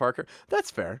so-so Peter Parker. That's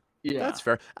fair. Yeah. That's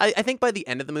fair. I think by the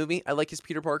end of the movie, I like his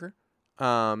Peter Parker.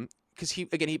 Because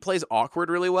he plays awkward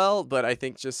really well, but I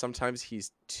think just sometimes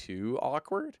he's too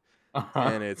awkward.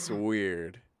 And it's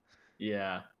weird.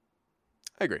 Yeah.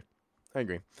 I agree.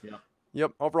 Yeah.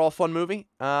 Yep. Overall fun movie.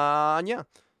 And yeah.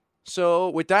 So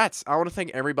with that, I want to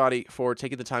thank everybody for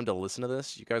taking the time to listen to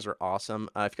this. You guys are awesome.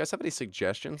 If you guys have any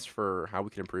suggestions for how we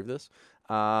can improve this,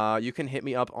 you can hit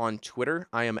me up on Twitter.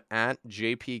 I am at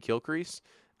JP Kilcrease.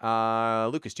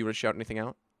 Lucas, do you want to shout anything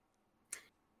out?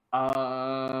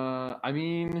 I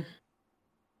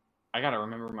gotta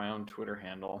remember my own Twitter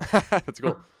handle. That's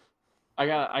cool. I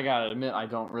gotta admit I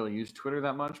don't really use Twitter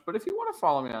that much, but if you want to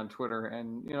follow me on Twitter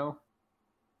and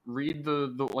read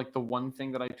the one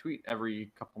thing that I tweet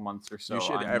every couple months or so. You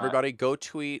should. Everybody go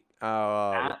tweet.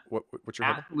 What's your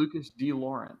handle? Lucas D.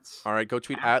 Lawrence. All right, go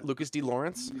tweet at Lucas D.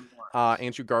 Lawrence.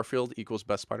 Andrew Garfield equals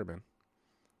best Spider-Man.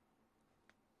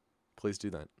 Please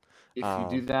do that. If you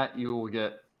do that, you will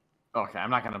get. Okay, I'm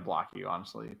not gonna block you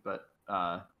honestly, but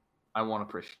I won't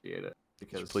appreciate it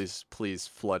because please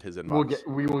flood his inbox.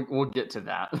 We'll get to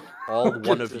that. All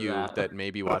one of you that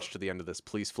maybe watched to the end of this,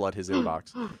 please flood his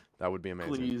inbox. That would be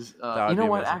amazing. Please, you know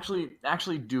what?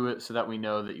 Actually, do it so that we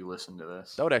know that you listen to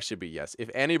this. That would actually be yes.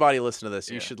 If anybody listened to this,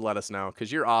 you should let us know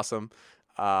because you're awesome.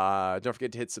 Don't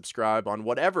forget to hit subscribe on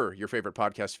whatever your favorite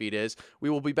podcast feed is. We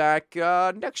will be back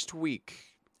next week.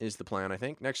 Is the plan, I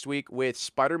think. Next week with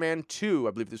Spider-Man 2.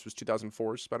 I believe this was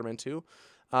 2004's Spider-Man 2.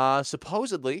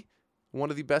 Supposedly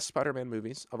one of the best Spider-Man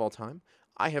movies of all time.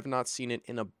 I have not seen it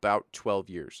in about 12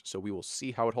 years, so we will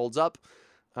see how it holds up.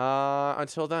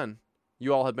 Until then,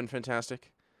 you all have been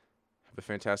fantastic. Have a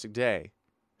fantastic day.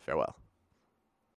 Farewell.